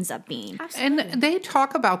draft ends up being. and they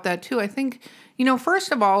talk about that too. I think, you know,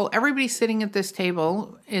 first of all, everybody sitting at this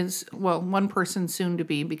table is, well, one person soon to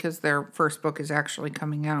be, because their first book is actually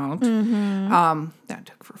coming out. That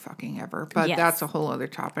took for fucking ever, but Yes. that's a whole other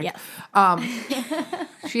topic. Yes.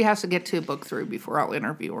 She has to get to book 3 before I'll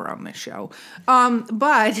interview her on this show.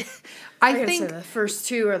 But I think the first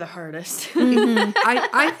two are the hardest.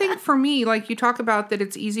 I think for me, like you talk about that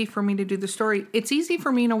it's easy for me to do the story. It's easy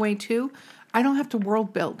for me in a way too. I don't have to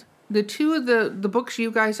world build. The two of the books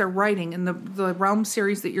you guys are writing and the Realm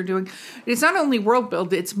series that you're doing, it's not only world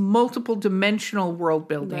build, it's multiple dimensional world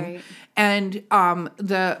building. Right. And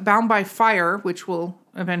the Bound by Fire, which will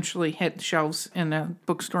eventually hit the shelves in a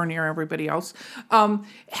bookstore near everybody else,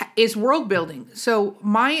 is world building. So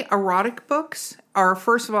my erotic books are,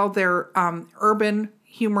 first of all, they're urban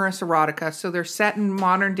humorous erotica, so they're set in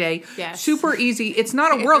modern day. Yes. Super easy. It's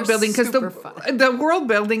not a world building because super fun. the world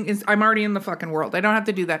building is, I'm already in the fucking world. I don't have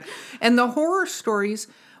to do that. And the horror stories,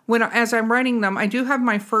 as I'm writing them, I do have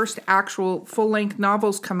my first actual full length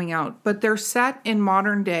novels coming out, but they're set in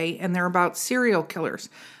modern day and they're about serial killers.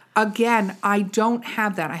 Again, I don't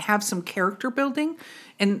have that. I have some character building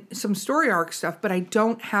and some story arc stuff, but I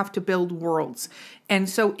don't have to build worlds. And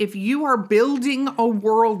so if you are building a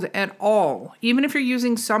world at all, even if you're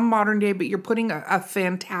using some modern day, but you're putting a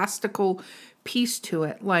fantastical piece to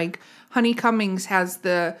it, like Honey Cummings has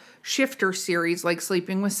the Shifter series, like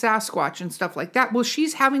Sleeping with Sasquatch and stuff like that. Well,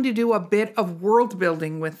 she's having to do a bit of world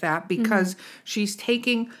building with that because she's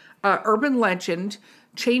taking urban legend,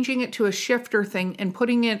 changing it to a shifter thing and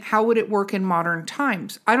putting it, how would it work in modern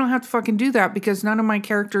times? I don't have to fucking do that because none of my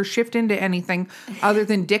characters shift into anything other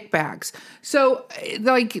than dick bags. So,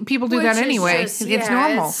 like, people do that anyway. It's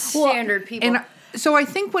normal. It's standard people. And so I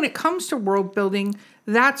think when it comes to world building,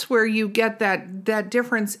 that's where you get that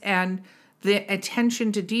difference and the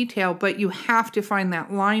attention to detail, but you have to find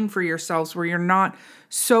that line for yourselves where you're not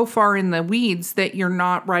so far in the weeds that you're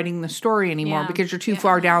not writing the story anymore Yeah. because you're too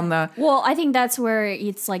far down the... Well, I think that's where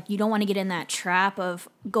it's like you don't want to get in that trap of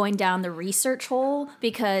going down the research hole,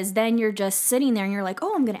 because then you're just sitting there and you're like,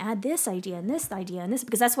 oh, I'm going to add this idea and this idea and this,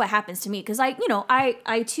 because that's what happens to me. Because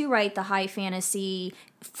I too write the high fantasy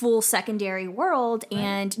full secondary world,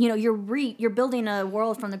 and you're building a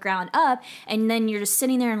world from the ground up, and then you're just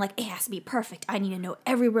sitting there and like, it has to be perfect. I need to know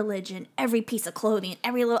every religion, every piece of clothing,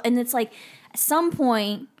 every little, and it's like at some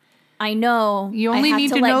point I know You only I have need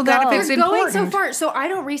to let know that go. if it's You're going so important. far, so I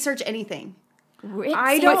don't research anything.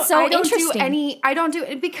 I don't do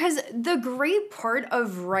it because the great part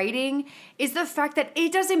of writing is the fact that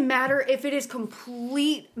it doesn't matter if it is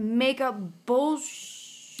complete makeup bullshit.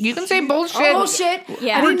 You can say bullshit. Bullshit.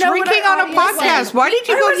 Yeah. I We're didn't know what drinking I- on a podcast. Why did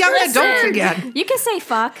you go young adults again? You can say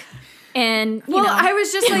fuck, and Well, I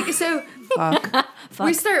was just like, so Fuck.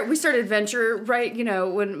 we started Venture, right? You know,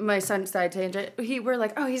 when my son started tangent, we're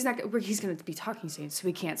like, oh, he's going to be talking soon, so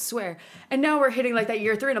we can't swear. And now we're hitting like that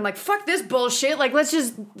year 3, and I'm like, fuck this bullshit. Like, let's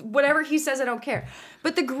just whatever he says, I don't care.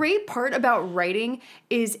 But the great part about writing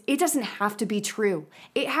is it doesn't have to be true.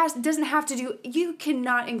 Doesn't have to do. You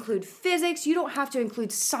cannot include physics. You don't have to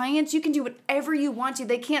include science. You can do whatever you want to.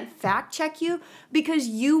 They can't fact check you because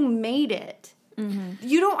you made it.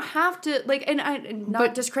 You don't have to, like, and I'm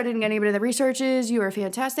not discrediting anybody that researches. You are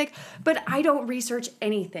fantastic, but I don't research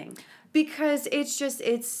anything because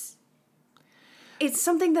it's it's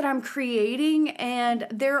something that I'm creating, and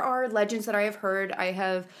there are legends that I have heard. I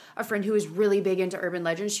have a friend who is really big into urban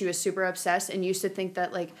legends. She was super obsessed and used to think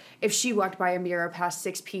that, like, if she walked by a mirror past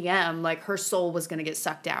 6 p.m., like, her soul was going to get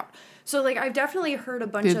sucked out. So, like, I've definitely heard a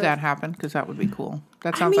bunch of... Did that happen? Because that would be cool.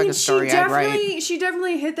 That sounds like a story I'd write. She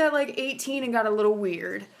definitely hit that, like, 18 and got a little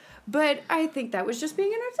weird. But I think that was just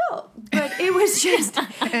being an adult. But it was just,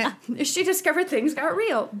 she discovered things got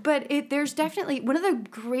real. But there's definitely, one of the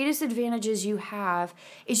greatest advantages you have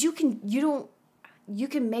is you can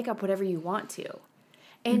make up whatever you want to.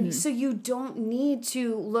 And so you don't need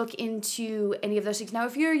to look into any of those things. Now,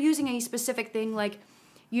 if you're using a specific thing, like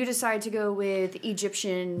you decide to go with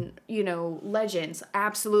Egyptian, legends,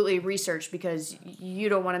 absolutely research, because you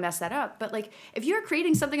don't want to mess that up. But, like, if you're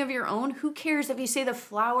creating something of your own, who cares if you say the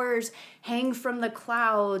flowers hang from the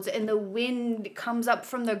clouds and the wind comes up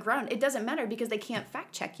from the ground? It doesn't matter, because they can't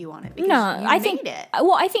fact check you on it. Because I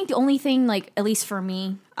think the only thing, like, at least for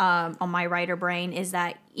me, on my writer brain, is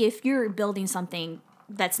that if you're building something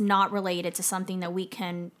that's not related to something that we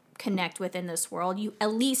can connect with in this world, you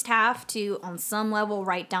at least have to, on some level,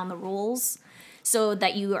 write down the rules so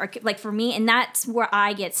that you are, like, for me, and that's where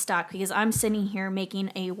I get stuck, because I'm sitting here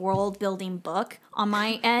making a world building book on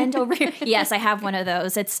my end over here. Yes, I have one of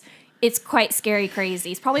those. It's quite scary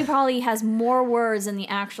crazy. It probably has more words than the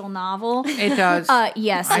actual novel. It does.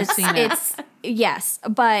 Yes, I've seen it. Yes,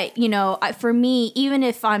 but for me, even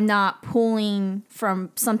if I'm not pulling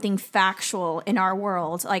from something factual in our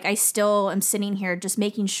world, like, I still am sitting here just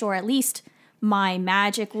making sure at least my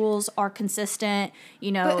magic rules are consistent.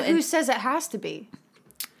 But who says it has to be?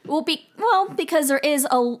 Because there is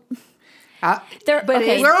a. We're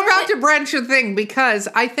about to branch a thing, because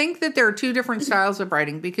I think that there are two different styles of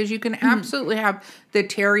writing, because you can absolutely have the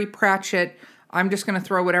Terry Pratchett, I'm just going to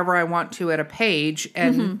throw whatever I want to at a page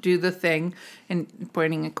and do the thing, and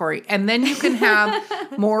pointing at Corey. And then you can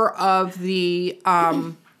have more of the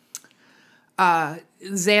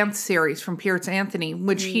Xanth series from Piers Anthony,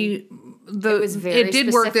 which it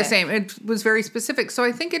did work the same. It was very specific. So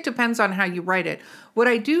I think it depends on how you write it. What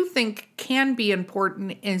I do think can be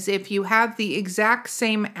important is if you have the exact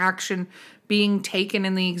same action being taken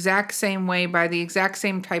in the exact same way by the exact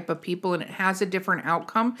same type of people, and it has a different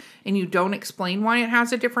outcome, and you don't explain why it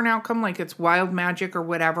has a different outcome, like it's wild magic or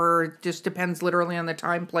whatever, or it just depends literally on the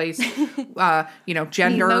time, place,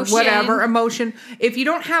 gender, emotion. whatever, emotion. If you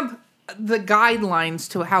don't have the guidelines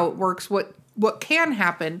to how it works, what can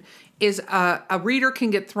happen is a reader can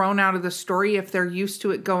get thrown out of the story if they're used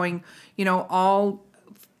to it going, all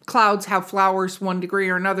clouds have flowers one degree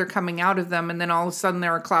or another coming out of them, and then all of a sudden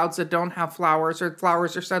there are clouds that don't have flowers, or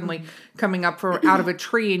flowers are suddenly coming up out of a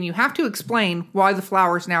tree, and you have to explain why the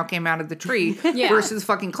flowers now came out of the tree versus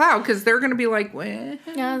fucking cloud, because they're going to be like, what?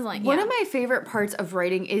 Yeah, I was like, One of my favorite parts of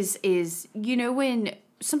writing is when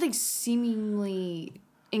something seemingly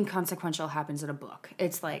inconsequential happens in a book.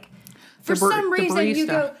 It's like, for some reason you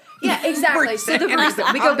go, yeah, exactly. So the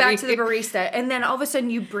barista, we go back to the barista, and then all of a sudden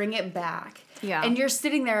you bring it back. Yeah. And you're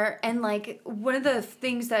sitting there, and, like, one of the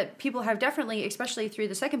things that people have definitely, especially through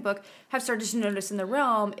the second book, have started to notice in the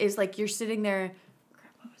realm is, like, you're sitting there.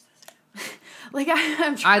 What was this? Like,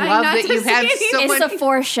 I'm trying. I love not that to you've had so it's much a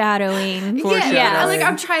foreshadowing. Yeah. Like,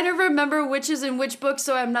 I'm trying to remember which is in which book,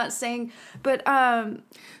 so I'm not saying. But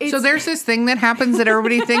so there's this thing that happens that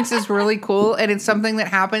everybody thinks is really cool, and it's something that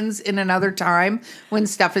happens in another time when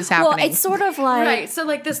stuff is happening. Well, it's sort of like right. So,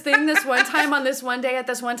 like, this thing, this one time on this one day at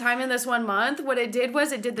this one time in this one month, what it did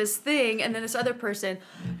was it did this thing, and then this other person.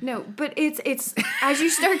 No, but it's as you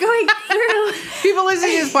start going through. People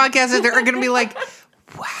listening to this podcast are going to be like,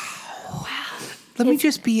 wow. Let me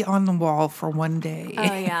just be on the wall for one day. Oh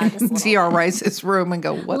yeah, just see our Rice's room and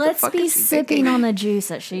go, what the fuck Let's be is he sipping thinking? on the juice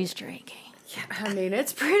that she's drinking. Yeah, I mean,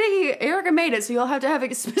 it's pretty. Erica made it, so you'll have to have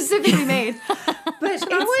it specifically made.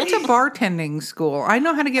 But I went to bartending school. I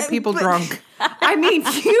know how to get people drunk. I mean,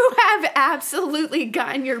 you have absolutely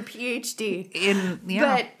gotten your PhD.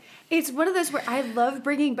 But it's one of those where I love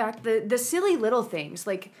bringing back the silly little things.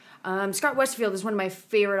 Like, Scott Westfield is one of my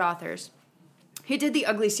favorite authors. He did the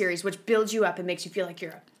Ugly series, which builds you up and makes you feel like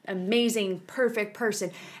you're an amazing, perfect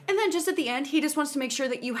person. And then just at the end, he just wants to make sure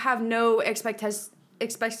that you have no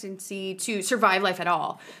expectancy to survive life at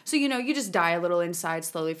all. So, you just die a little inside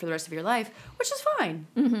slowly for the rest of your life, which is fine.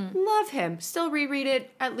 Mm-hmm. Love him. Still reread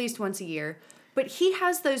it at least once a year. But he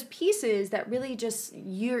has those pieces that really just,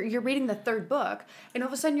 you're reading the third book, and all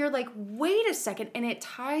of a sudden you're like, wait a second, and it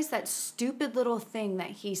ties that stupid little thing that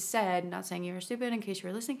he said, not saying you were stupid in case you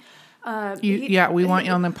were listening. We want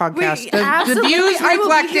you on the podcast. The absolutely. views I will be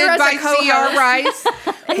reflected here as a by C.R.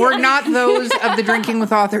 Rice were not those of the Drinking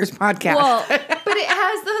with Authors podcast. Well, But it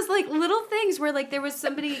has those like little things where like there was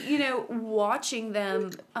somebody, you know, watching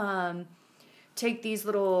them take these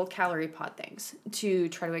little calorie pod things to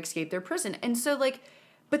try to escape their prison. And so like,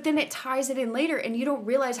 but then it ties it in later and you don't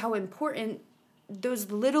realize how important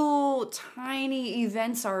those little tiny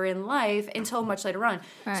events are in life until much later on.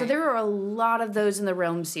 Right. So there are a lot of those in the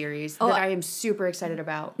Realm series that I am super excited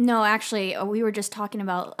about. No, actually, we were just talking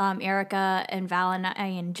about Erica and Val and I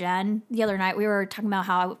and Jen the other night. We were talking about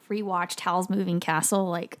how I rewatched Howl's Moving Castle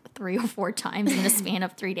like 3 or 4 times in the span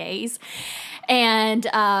of 3 days. And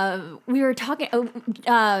we were talking,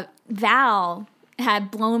 Val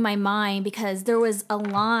had blown my mind because there was a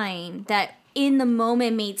line that in the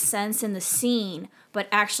moment made sense in the scene, but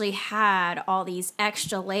actually had all these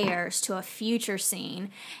extra layers to a future scene.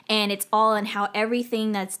 And it's all in how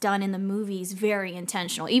everything that's done in the movie is very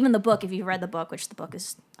intentional. Even the book, if you've read the book, which the book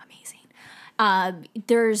is amazing,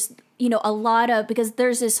 there's, you know, a lot of, because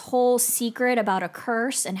there's this whole secret about a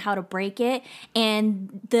curse and how to break it.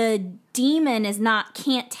 And the demon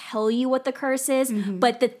can't tell you what the curse is,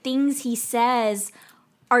 but the things he says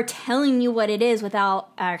are telling you what it is without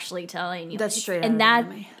actually telling you. That's straight out and of that,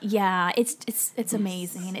 anime. yeah, it's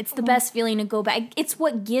amazing. It's the best feeling to go back. It's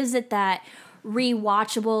what gives it that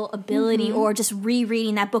rewatchable ability, or just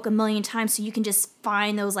rereading that book a million times so you can just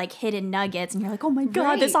find those like hidden nuggets and you're like, oh my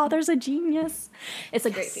god, this Right. author's a genius. It's a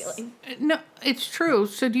great feeling. No, it's true.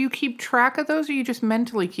 So do you keep track of those, or are you just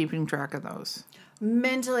mentally keeping track of those?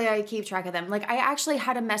 Mentally, I keep track of them. Like, I actually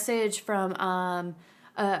had a message from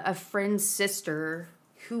a friend's sister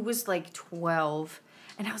who was like 12,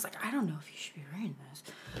 and I was like, I don't know if you should be reading this.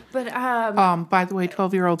 But By the way,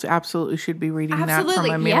 12-year-olds absolutely should be reading Absolutely,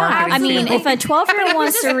 that from a Yeah, marketing I mean, standpoint. if a 12-year-old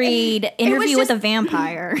wants to read Interview with just- a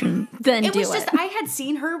Vampire, then it do was it. just, I had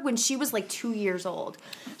seen her when she was like 2 years old.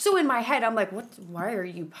 So in my head, I'm like, why are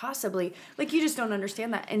you possibly, like, you just don't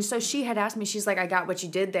understand that. And so she had asked me, she's like, I got what you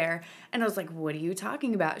did there. And I was like, what are you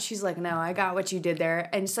talking about? She's like, no, I got what you did there.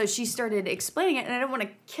 And so she started explaining it, and I didn't want to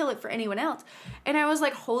kill it for anyone else. And I was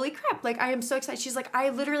like, holy crap, like, I am so excited. She's like, I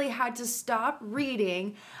literally had to stop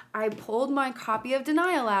reading. I pulled my copy of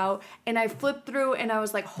Denial out, and I flipped through, and I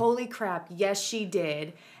was like, holy crap, yes, she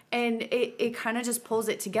did. And it kind of just pulls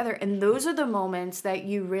it together. And those are the moments that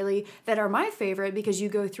that are my favorite, because you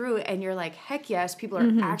go through and you're like, heck yes, people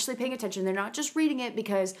are actually paying attention. They're not just reading it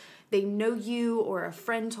because they know you or a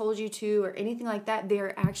friend told you to or anything like that.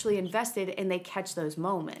 They're actually invested and they catch those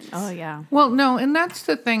moments. Oh, yeah. Well, no, and that's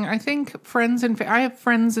the thing. I think I have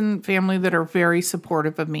friends and family that are very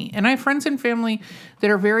supportive of me. And I have friends and family that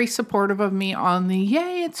are very supportive of me on the,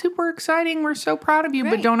 yay, it's super exciting, we're so proud of you,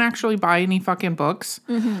 but Right. don't actually buy any fucking books.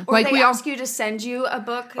 Or Like they we all ask you to send you a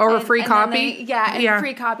book. Or a free and then copy? a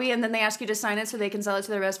free copy, and then they ask you to sign it so they can sell it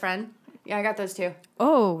to their best friend. Yeah, I got those too.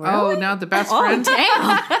 Oh, really? Oh, now the best friend. Damn.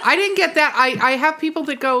 I didn't get that. I have people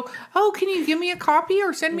that go, oh, can you give me a copy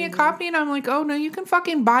or send me a copy? And I'm like, oh, no, you can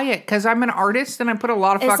fucking buy it, because I'm an artist and I put a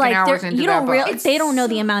lot of It's fucking like hours they're- into you that don't book. they don't know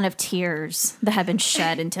the amount of tears that have been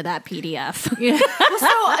shed into that PDF.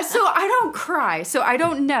 Well, so I don't cry, so I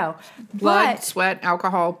don't know. Blood, But sweat,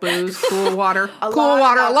 alcohol, booze, pool water.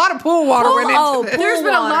 lot A lot of pool water went into this. there's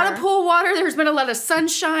been a lot of water. pool water, there's been a lot of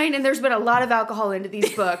sunshine, and there's been a lot of alcohol into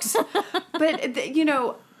these books. But, you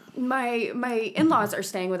know, my in-laws are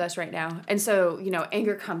staying with us right now. And so, you know,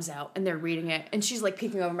 Anger comes out and they're reading it. And she's like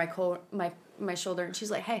peeking over my shoulder, and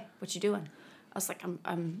she's like, hey, what you doing? I was like,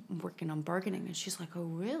 I'm working on bargaining. And she's like, oh,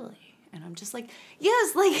 really? And I'm just like,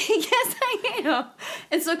 yes, I am.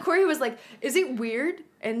 And so Corey was like, is it weird?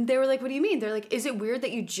 And they were like, what do you mean? They're like, is it weird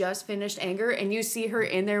that you just finished Anger and you see her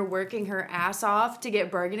in there working her ass off to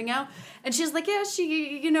get bargaining out? And she's like, yeah,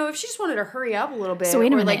 she, you know, if she just wanted to hurry up a little bit, So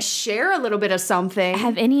wait a or minute. like share a little bit of something.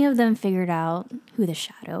 Have any of them figured out who the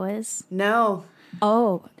Shadow is? No.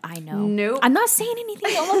 Oh, I know. Nope. I'm not saying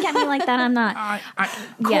anything. Don't look at me like that. I'm not.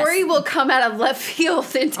 Yes. Corey will come out of left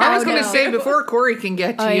field and I was tell going to you. say, before Corey can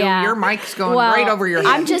get to you, yeah. your mic's going Well, right over your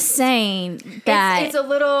head. I'm just saying that It's a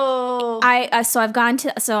little...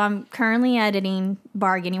 I'm currently editing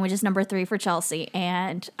Bargaining, which is number 3 for Chelsea,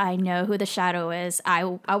 and I know who the Shadow is. I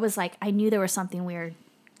was like, I knew there was something weird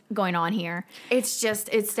going on here. It's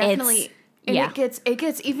definitely... And yeah. it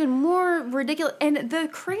gets even more ridiculous. And the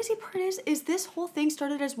crazy part is this whole thing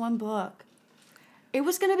started as one book. It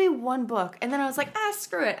was going to be one book. And then I was like,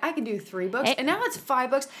 screw it. I can do 3 books. And now it's 5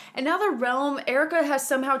 books. And now the realm, Erica has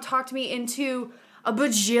somehow talked me into a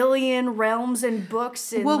bajillion realms and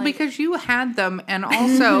books. And Well, like, because you had them, and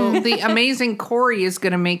also the amazing Corey is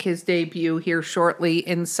going to make his debut here shortly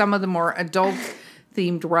in some of the more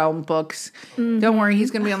adult-themed realm books. Don't worry, he's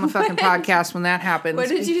going to be on the fucking podcast when that happens. what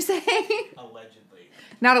did you say?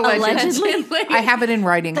 Not allegedly. Allegedly. I have it in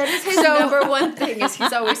writing. That is his number one thing. Is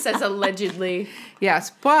he's always says allegedly.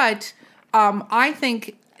 Yes, but I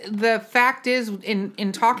think the fact is,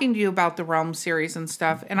 in talking to you about the Realm series and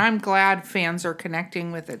stuff, and I'm glad fans are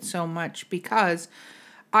connecting with it so much, because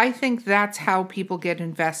I think that's how people get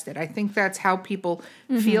invested. I think that's how people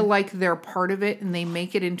feel like they're part of it, and they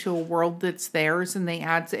make it into a world that's theirs, and they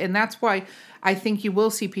add, and that's why I think you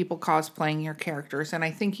will see people cosplaying your characters, and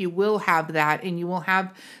I think you will have that, and you will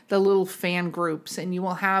have the little fan groups, and you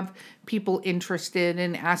will have people interested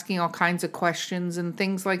in asking all kinds of questions and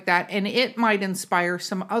things like that. And it might inspire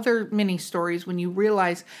some other mini stories when you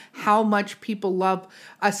realize how much people love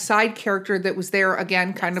a side character that was there,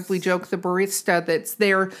 again, kind of, we joke, the barista that's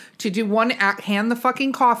there to do one act, hand the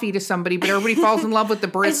fucking coffee to somebody, but everybody falls in love with the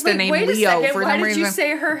barista named wait Leo. a second, for why some did reason. you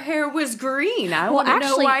say her hair was green? I want to know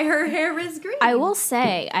actually, why her hair is green. I will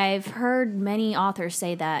say, I've heard many authors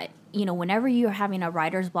say that, you know, whenever you're having a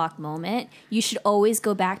writer's block moment, you should always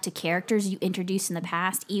go back to characters you introduced in the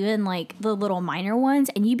past, even like the little minor ones,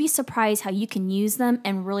 and you'd be surprised how you can use them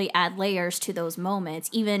and really add layers to those moments,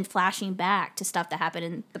 even flashing back to stuff that happened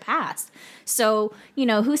in the past. So, you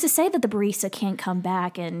know, who's to say that the barista can't come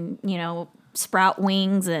back and, you know, sprout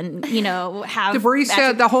wings and, you know, have The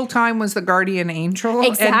barista the whole time was the guardian angel and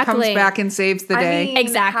comes Exactly. back and saves the day. I mean,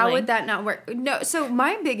 Exactly. How would that not work? No, so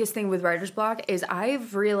my biggest thing with writer's block is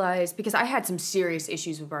I've realized, because I had some serious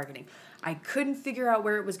issues with bargaining. I couldn't figure out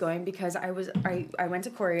where it was going because I went to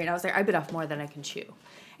Corey and I was like, I bit off more than I can chew.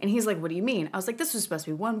 And he's like, what do you mean? I was like, this was supposed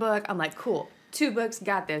to be 1 book. I'm like, cool. 2 books,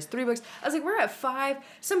 got this. 3 books. I was like, we're at 5.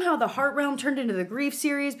 Somehow the Heart Realm turned into the Grief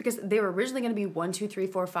series because they were originally going to be 1, 2, 3,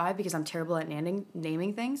 4, 5 because I'm terrible at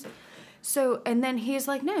naming things. So, and then he's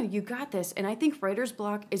like, no, you got this. And I think writer's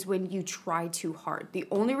block is when you try too hard. The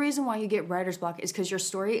only reason why you get writer's block is because your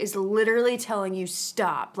story is literally telling you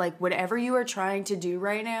stop. Like, whatever you are trying to do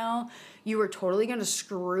right now, you are totally going to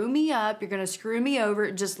screw me up. You're going to screw me over.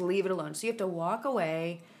 Just leave it alone. So you have to walk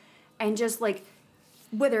away and just like,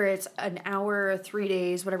 whether it's an hour, 3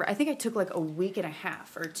 days, whatever. I think I took like a week and a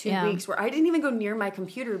half or 2 weeks where I didn't even go near my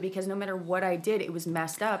computer because no matter what I did, it was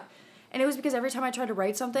messed up. And it was because every time I tried to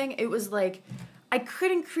write something, it was like I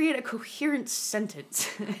couldn't create a coherent sentence.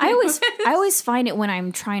 I always find it when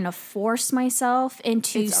I'm trying to force myself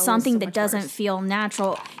into It's always something so that much doesn't worse. feel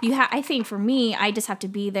natural. I think for me, I just have to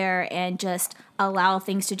be there and just allow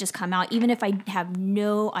things to just come out, even if I have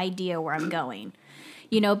no idea where I'm going.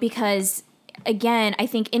 You know, because again, I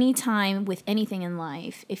think anytime with anything in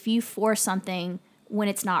life, if you force something when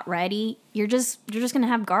it's not ready, you're just gonna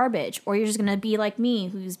have garbage, or you're just gonna be like me,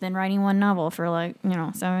 who's been writing one novel for like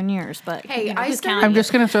 7 years. But Hey, you know, I who's started- counting? I'm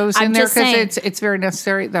just going to throw this I'm in there just saying. because it's very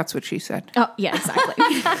necessary. That's what she said. Oh yeah, exactly.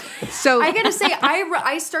 So I gotta say,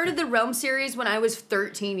 I started the Realm series when I was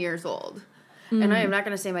 13 years old. And I am not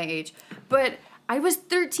gonna say my age, but I was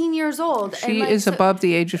 13 years old. she and like, is so- above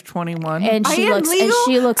the age of 21. And I she am looks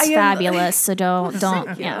legal. I am- fabulous. So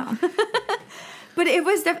don't yeah. But it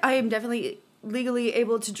was. I am definitely legally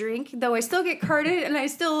able to drink, though I still get carded, and I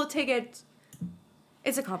still take it.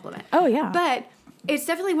 It's a compliment. Oh yeah. But it's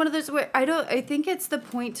definitely one of those where I think it's the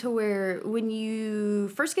point to where when you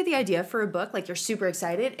first get the idea for a book, like you're super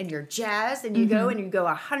excited and you're jazzed and you go and you go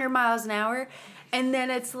 100 miles an hour, and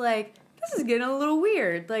then it's like, this is getting a little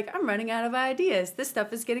weird. Like, I'm running out of ideas. This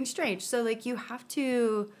stuff is getting strange. So like you have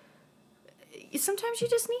to. Sometimes you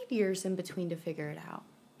just need years in between to figure it out.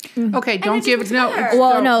 Okay, don't it give just it. No, gets better.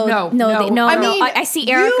 Well, no. I mean, I see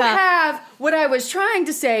Erica. You have what I was trying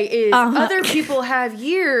to say is other people have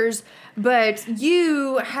years, but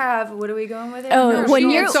you have. What are we going with it? Oh, when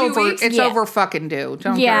you're- it's 2 over. weeks? It's Yeah. over. Fucking due.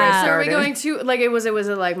 Don't Yeah. get me So are we started. going to like? Was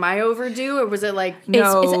it like my overdue, or was it like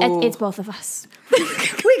No. It's both of us.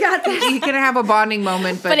 we got this? You're gonna have a bonding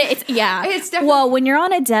moment, But it's yeah. It's definitely- well, when you're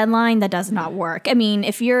on a deadline, that does not work. I mean,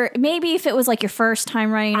 if it was like your first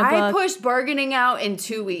time writing a I book. pushed bargaining out in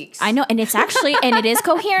 2 weeks. I know, and it's actually and it is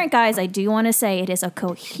coherent, guys. I do want to say it is a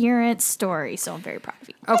coherent story, so I'm very proud of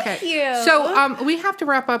you. Okay. you. So we have to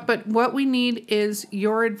wrap up, but what we need is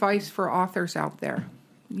your advice for authors out there.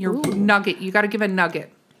 Your nugget. You got to give a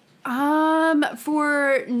nugget.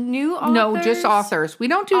 For new authors. No, just authors. We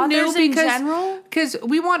don't do new Authors in because general?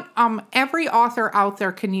 we want every author out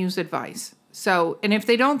there can use advice. So, and if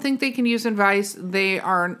they don't think they can use advice, they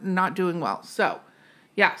are not doing well. So,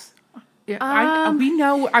 yes. Yeah, we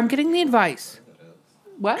know. I'm getting the advice.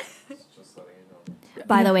 What?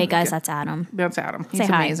 By the way, guys, that's Adam. That's Adam. He's Say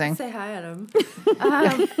hi. amazing. Say hi, Adam.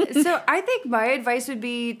 So I think my advice would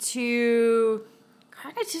be to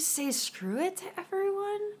kind of just say screw it to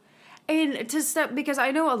everyone. And to step, because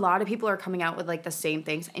I know a lot of people are coming out with like the same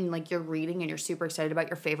things, and like you're reading and you're super excited about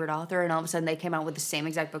your favorite author, and all of a sudden they came out with the same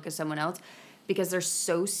exact book as someone else because they're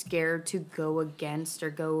so scared to go against or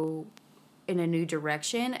go in a new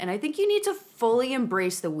direction. And I think you need to fully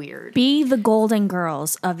embrace the weird. Be the Golden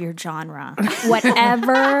Girls of your genre.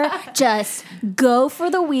 Whatever, just go for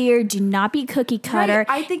the weird. Do not be cookie cutter. Right.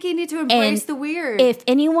 I think you need to embrace And the weird. If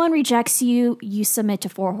anyone rejects you, you submit to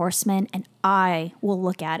Four Horsemen, and I will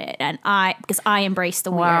look at it, and because I embrace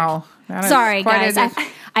the Wow. weird. That is Sorry, quite guys. a-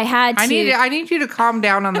 I had to. I need you to calm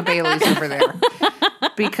down on the Baileys over there.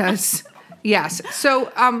 Because, yes.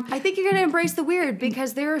 So, I think you're gonna embrace the weird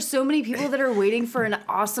because there are so many people that are waiting for an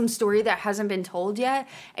awesome story that hasn't been told yet,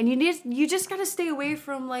 and you just gotta stay away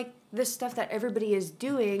from like the stuff that everybody is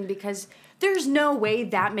doing because there's no way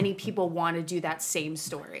that many people want to do that same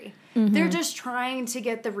story. They're just trying to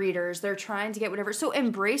get the readers. They're trying to get whatever. So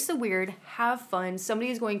embrace the weird. Have fun.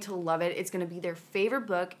 Somebody is going to love it. It's going to be their favorite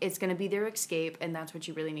book. It's going to be their escape, and that's what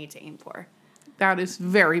you really need to aim for. that is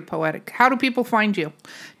very poetic. How do people find you?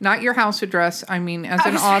 Not your house address. I mean, as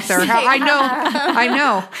an author. I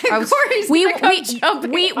know.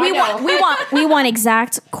 We want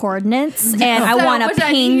exact coordinates, and I want what a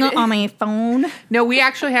I ping need. on my phone. No, we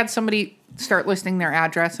actually had somebody start listing their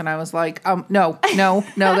address, and I was like, no,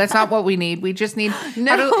 that's not what we need. We just need how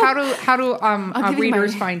do give you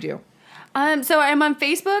readers mine. find you? So I'm on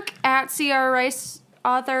Facebook at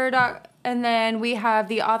crriceauthor. And then we have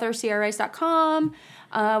the author crrice.com.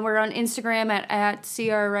 We're on Instagram at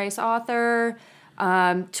crriceauthor.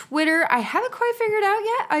 Twitter, I haven't quite figured out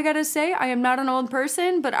yet. I gotta say, I am not an old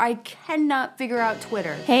person, but I cannot figure out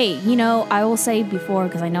Twitter. Hey, I will say before,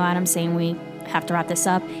 because I know Adam's saying we have to wrap this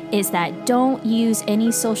up, is that don't use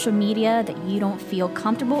any social media that you don't feel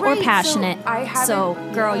comfortable Right, or so passionate. I haven't- So,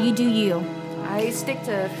 girl, you do you. I stick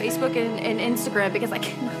to Facebook and Instagram because I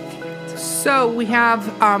cannot. So we have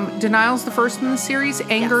Denial's the first in the series.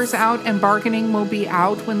 Anger's out, and Bargaining will be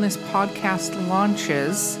out when this podcast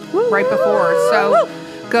launches right before. So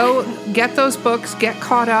go get those books, get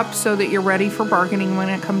caught up so that you're ready for Bargaining when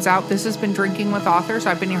it comes out. This has been Drinking with Authors.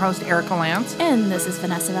 I've been your host, Erica Lance, And this is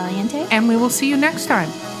Vanessa Valiente. and we will see you next time.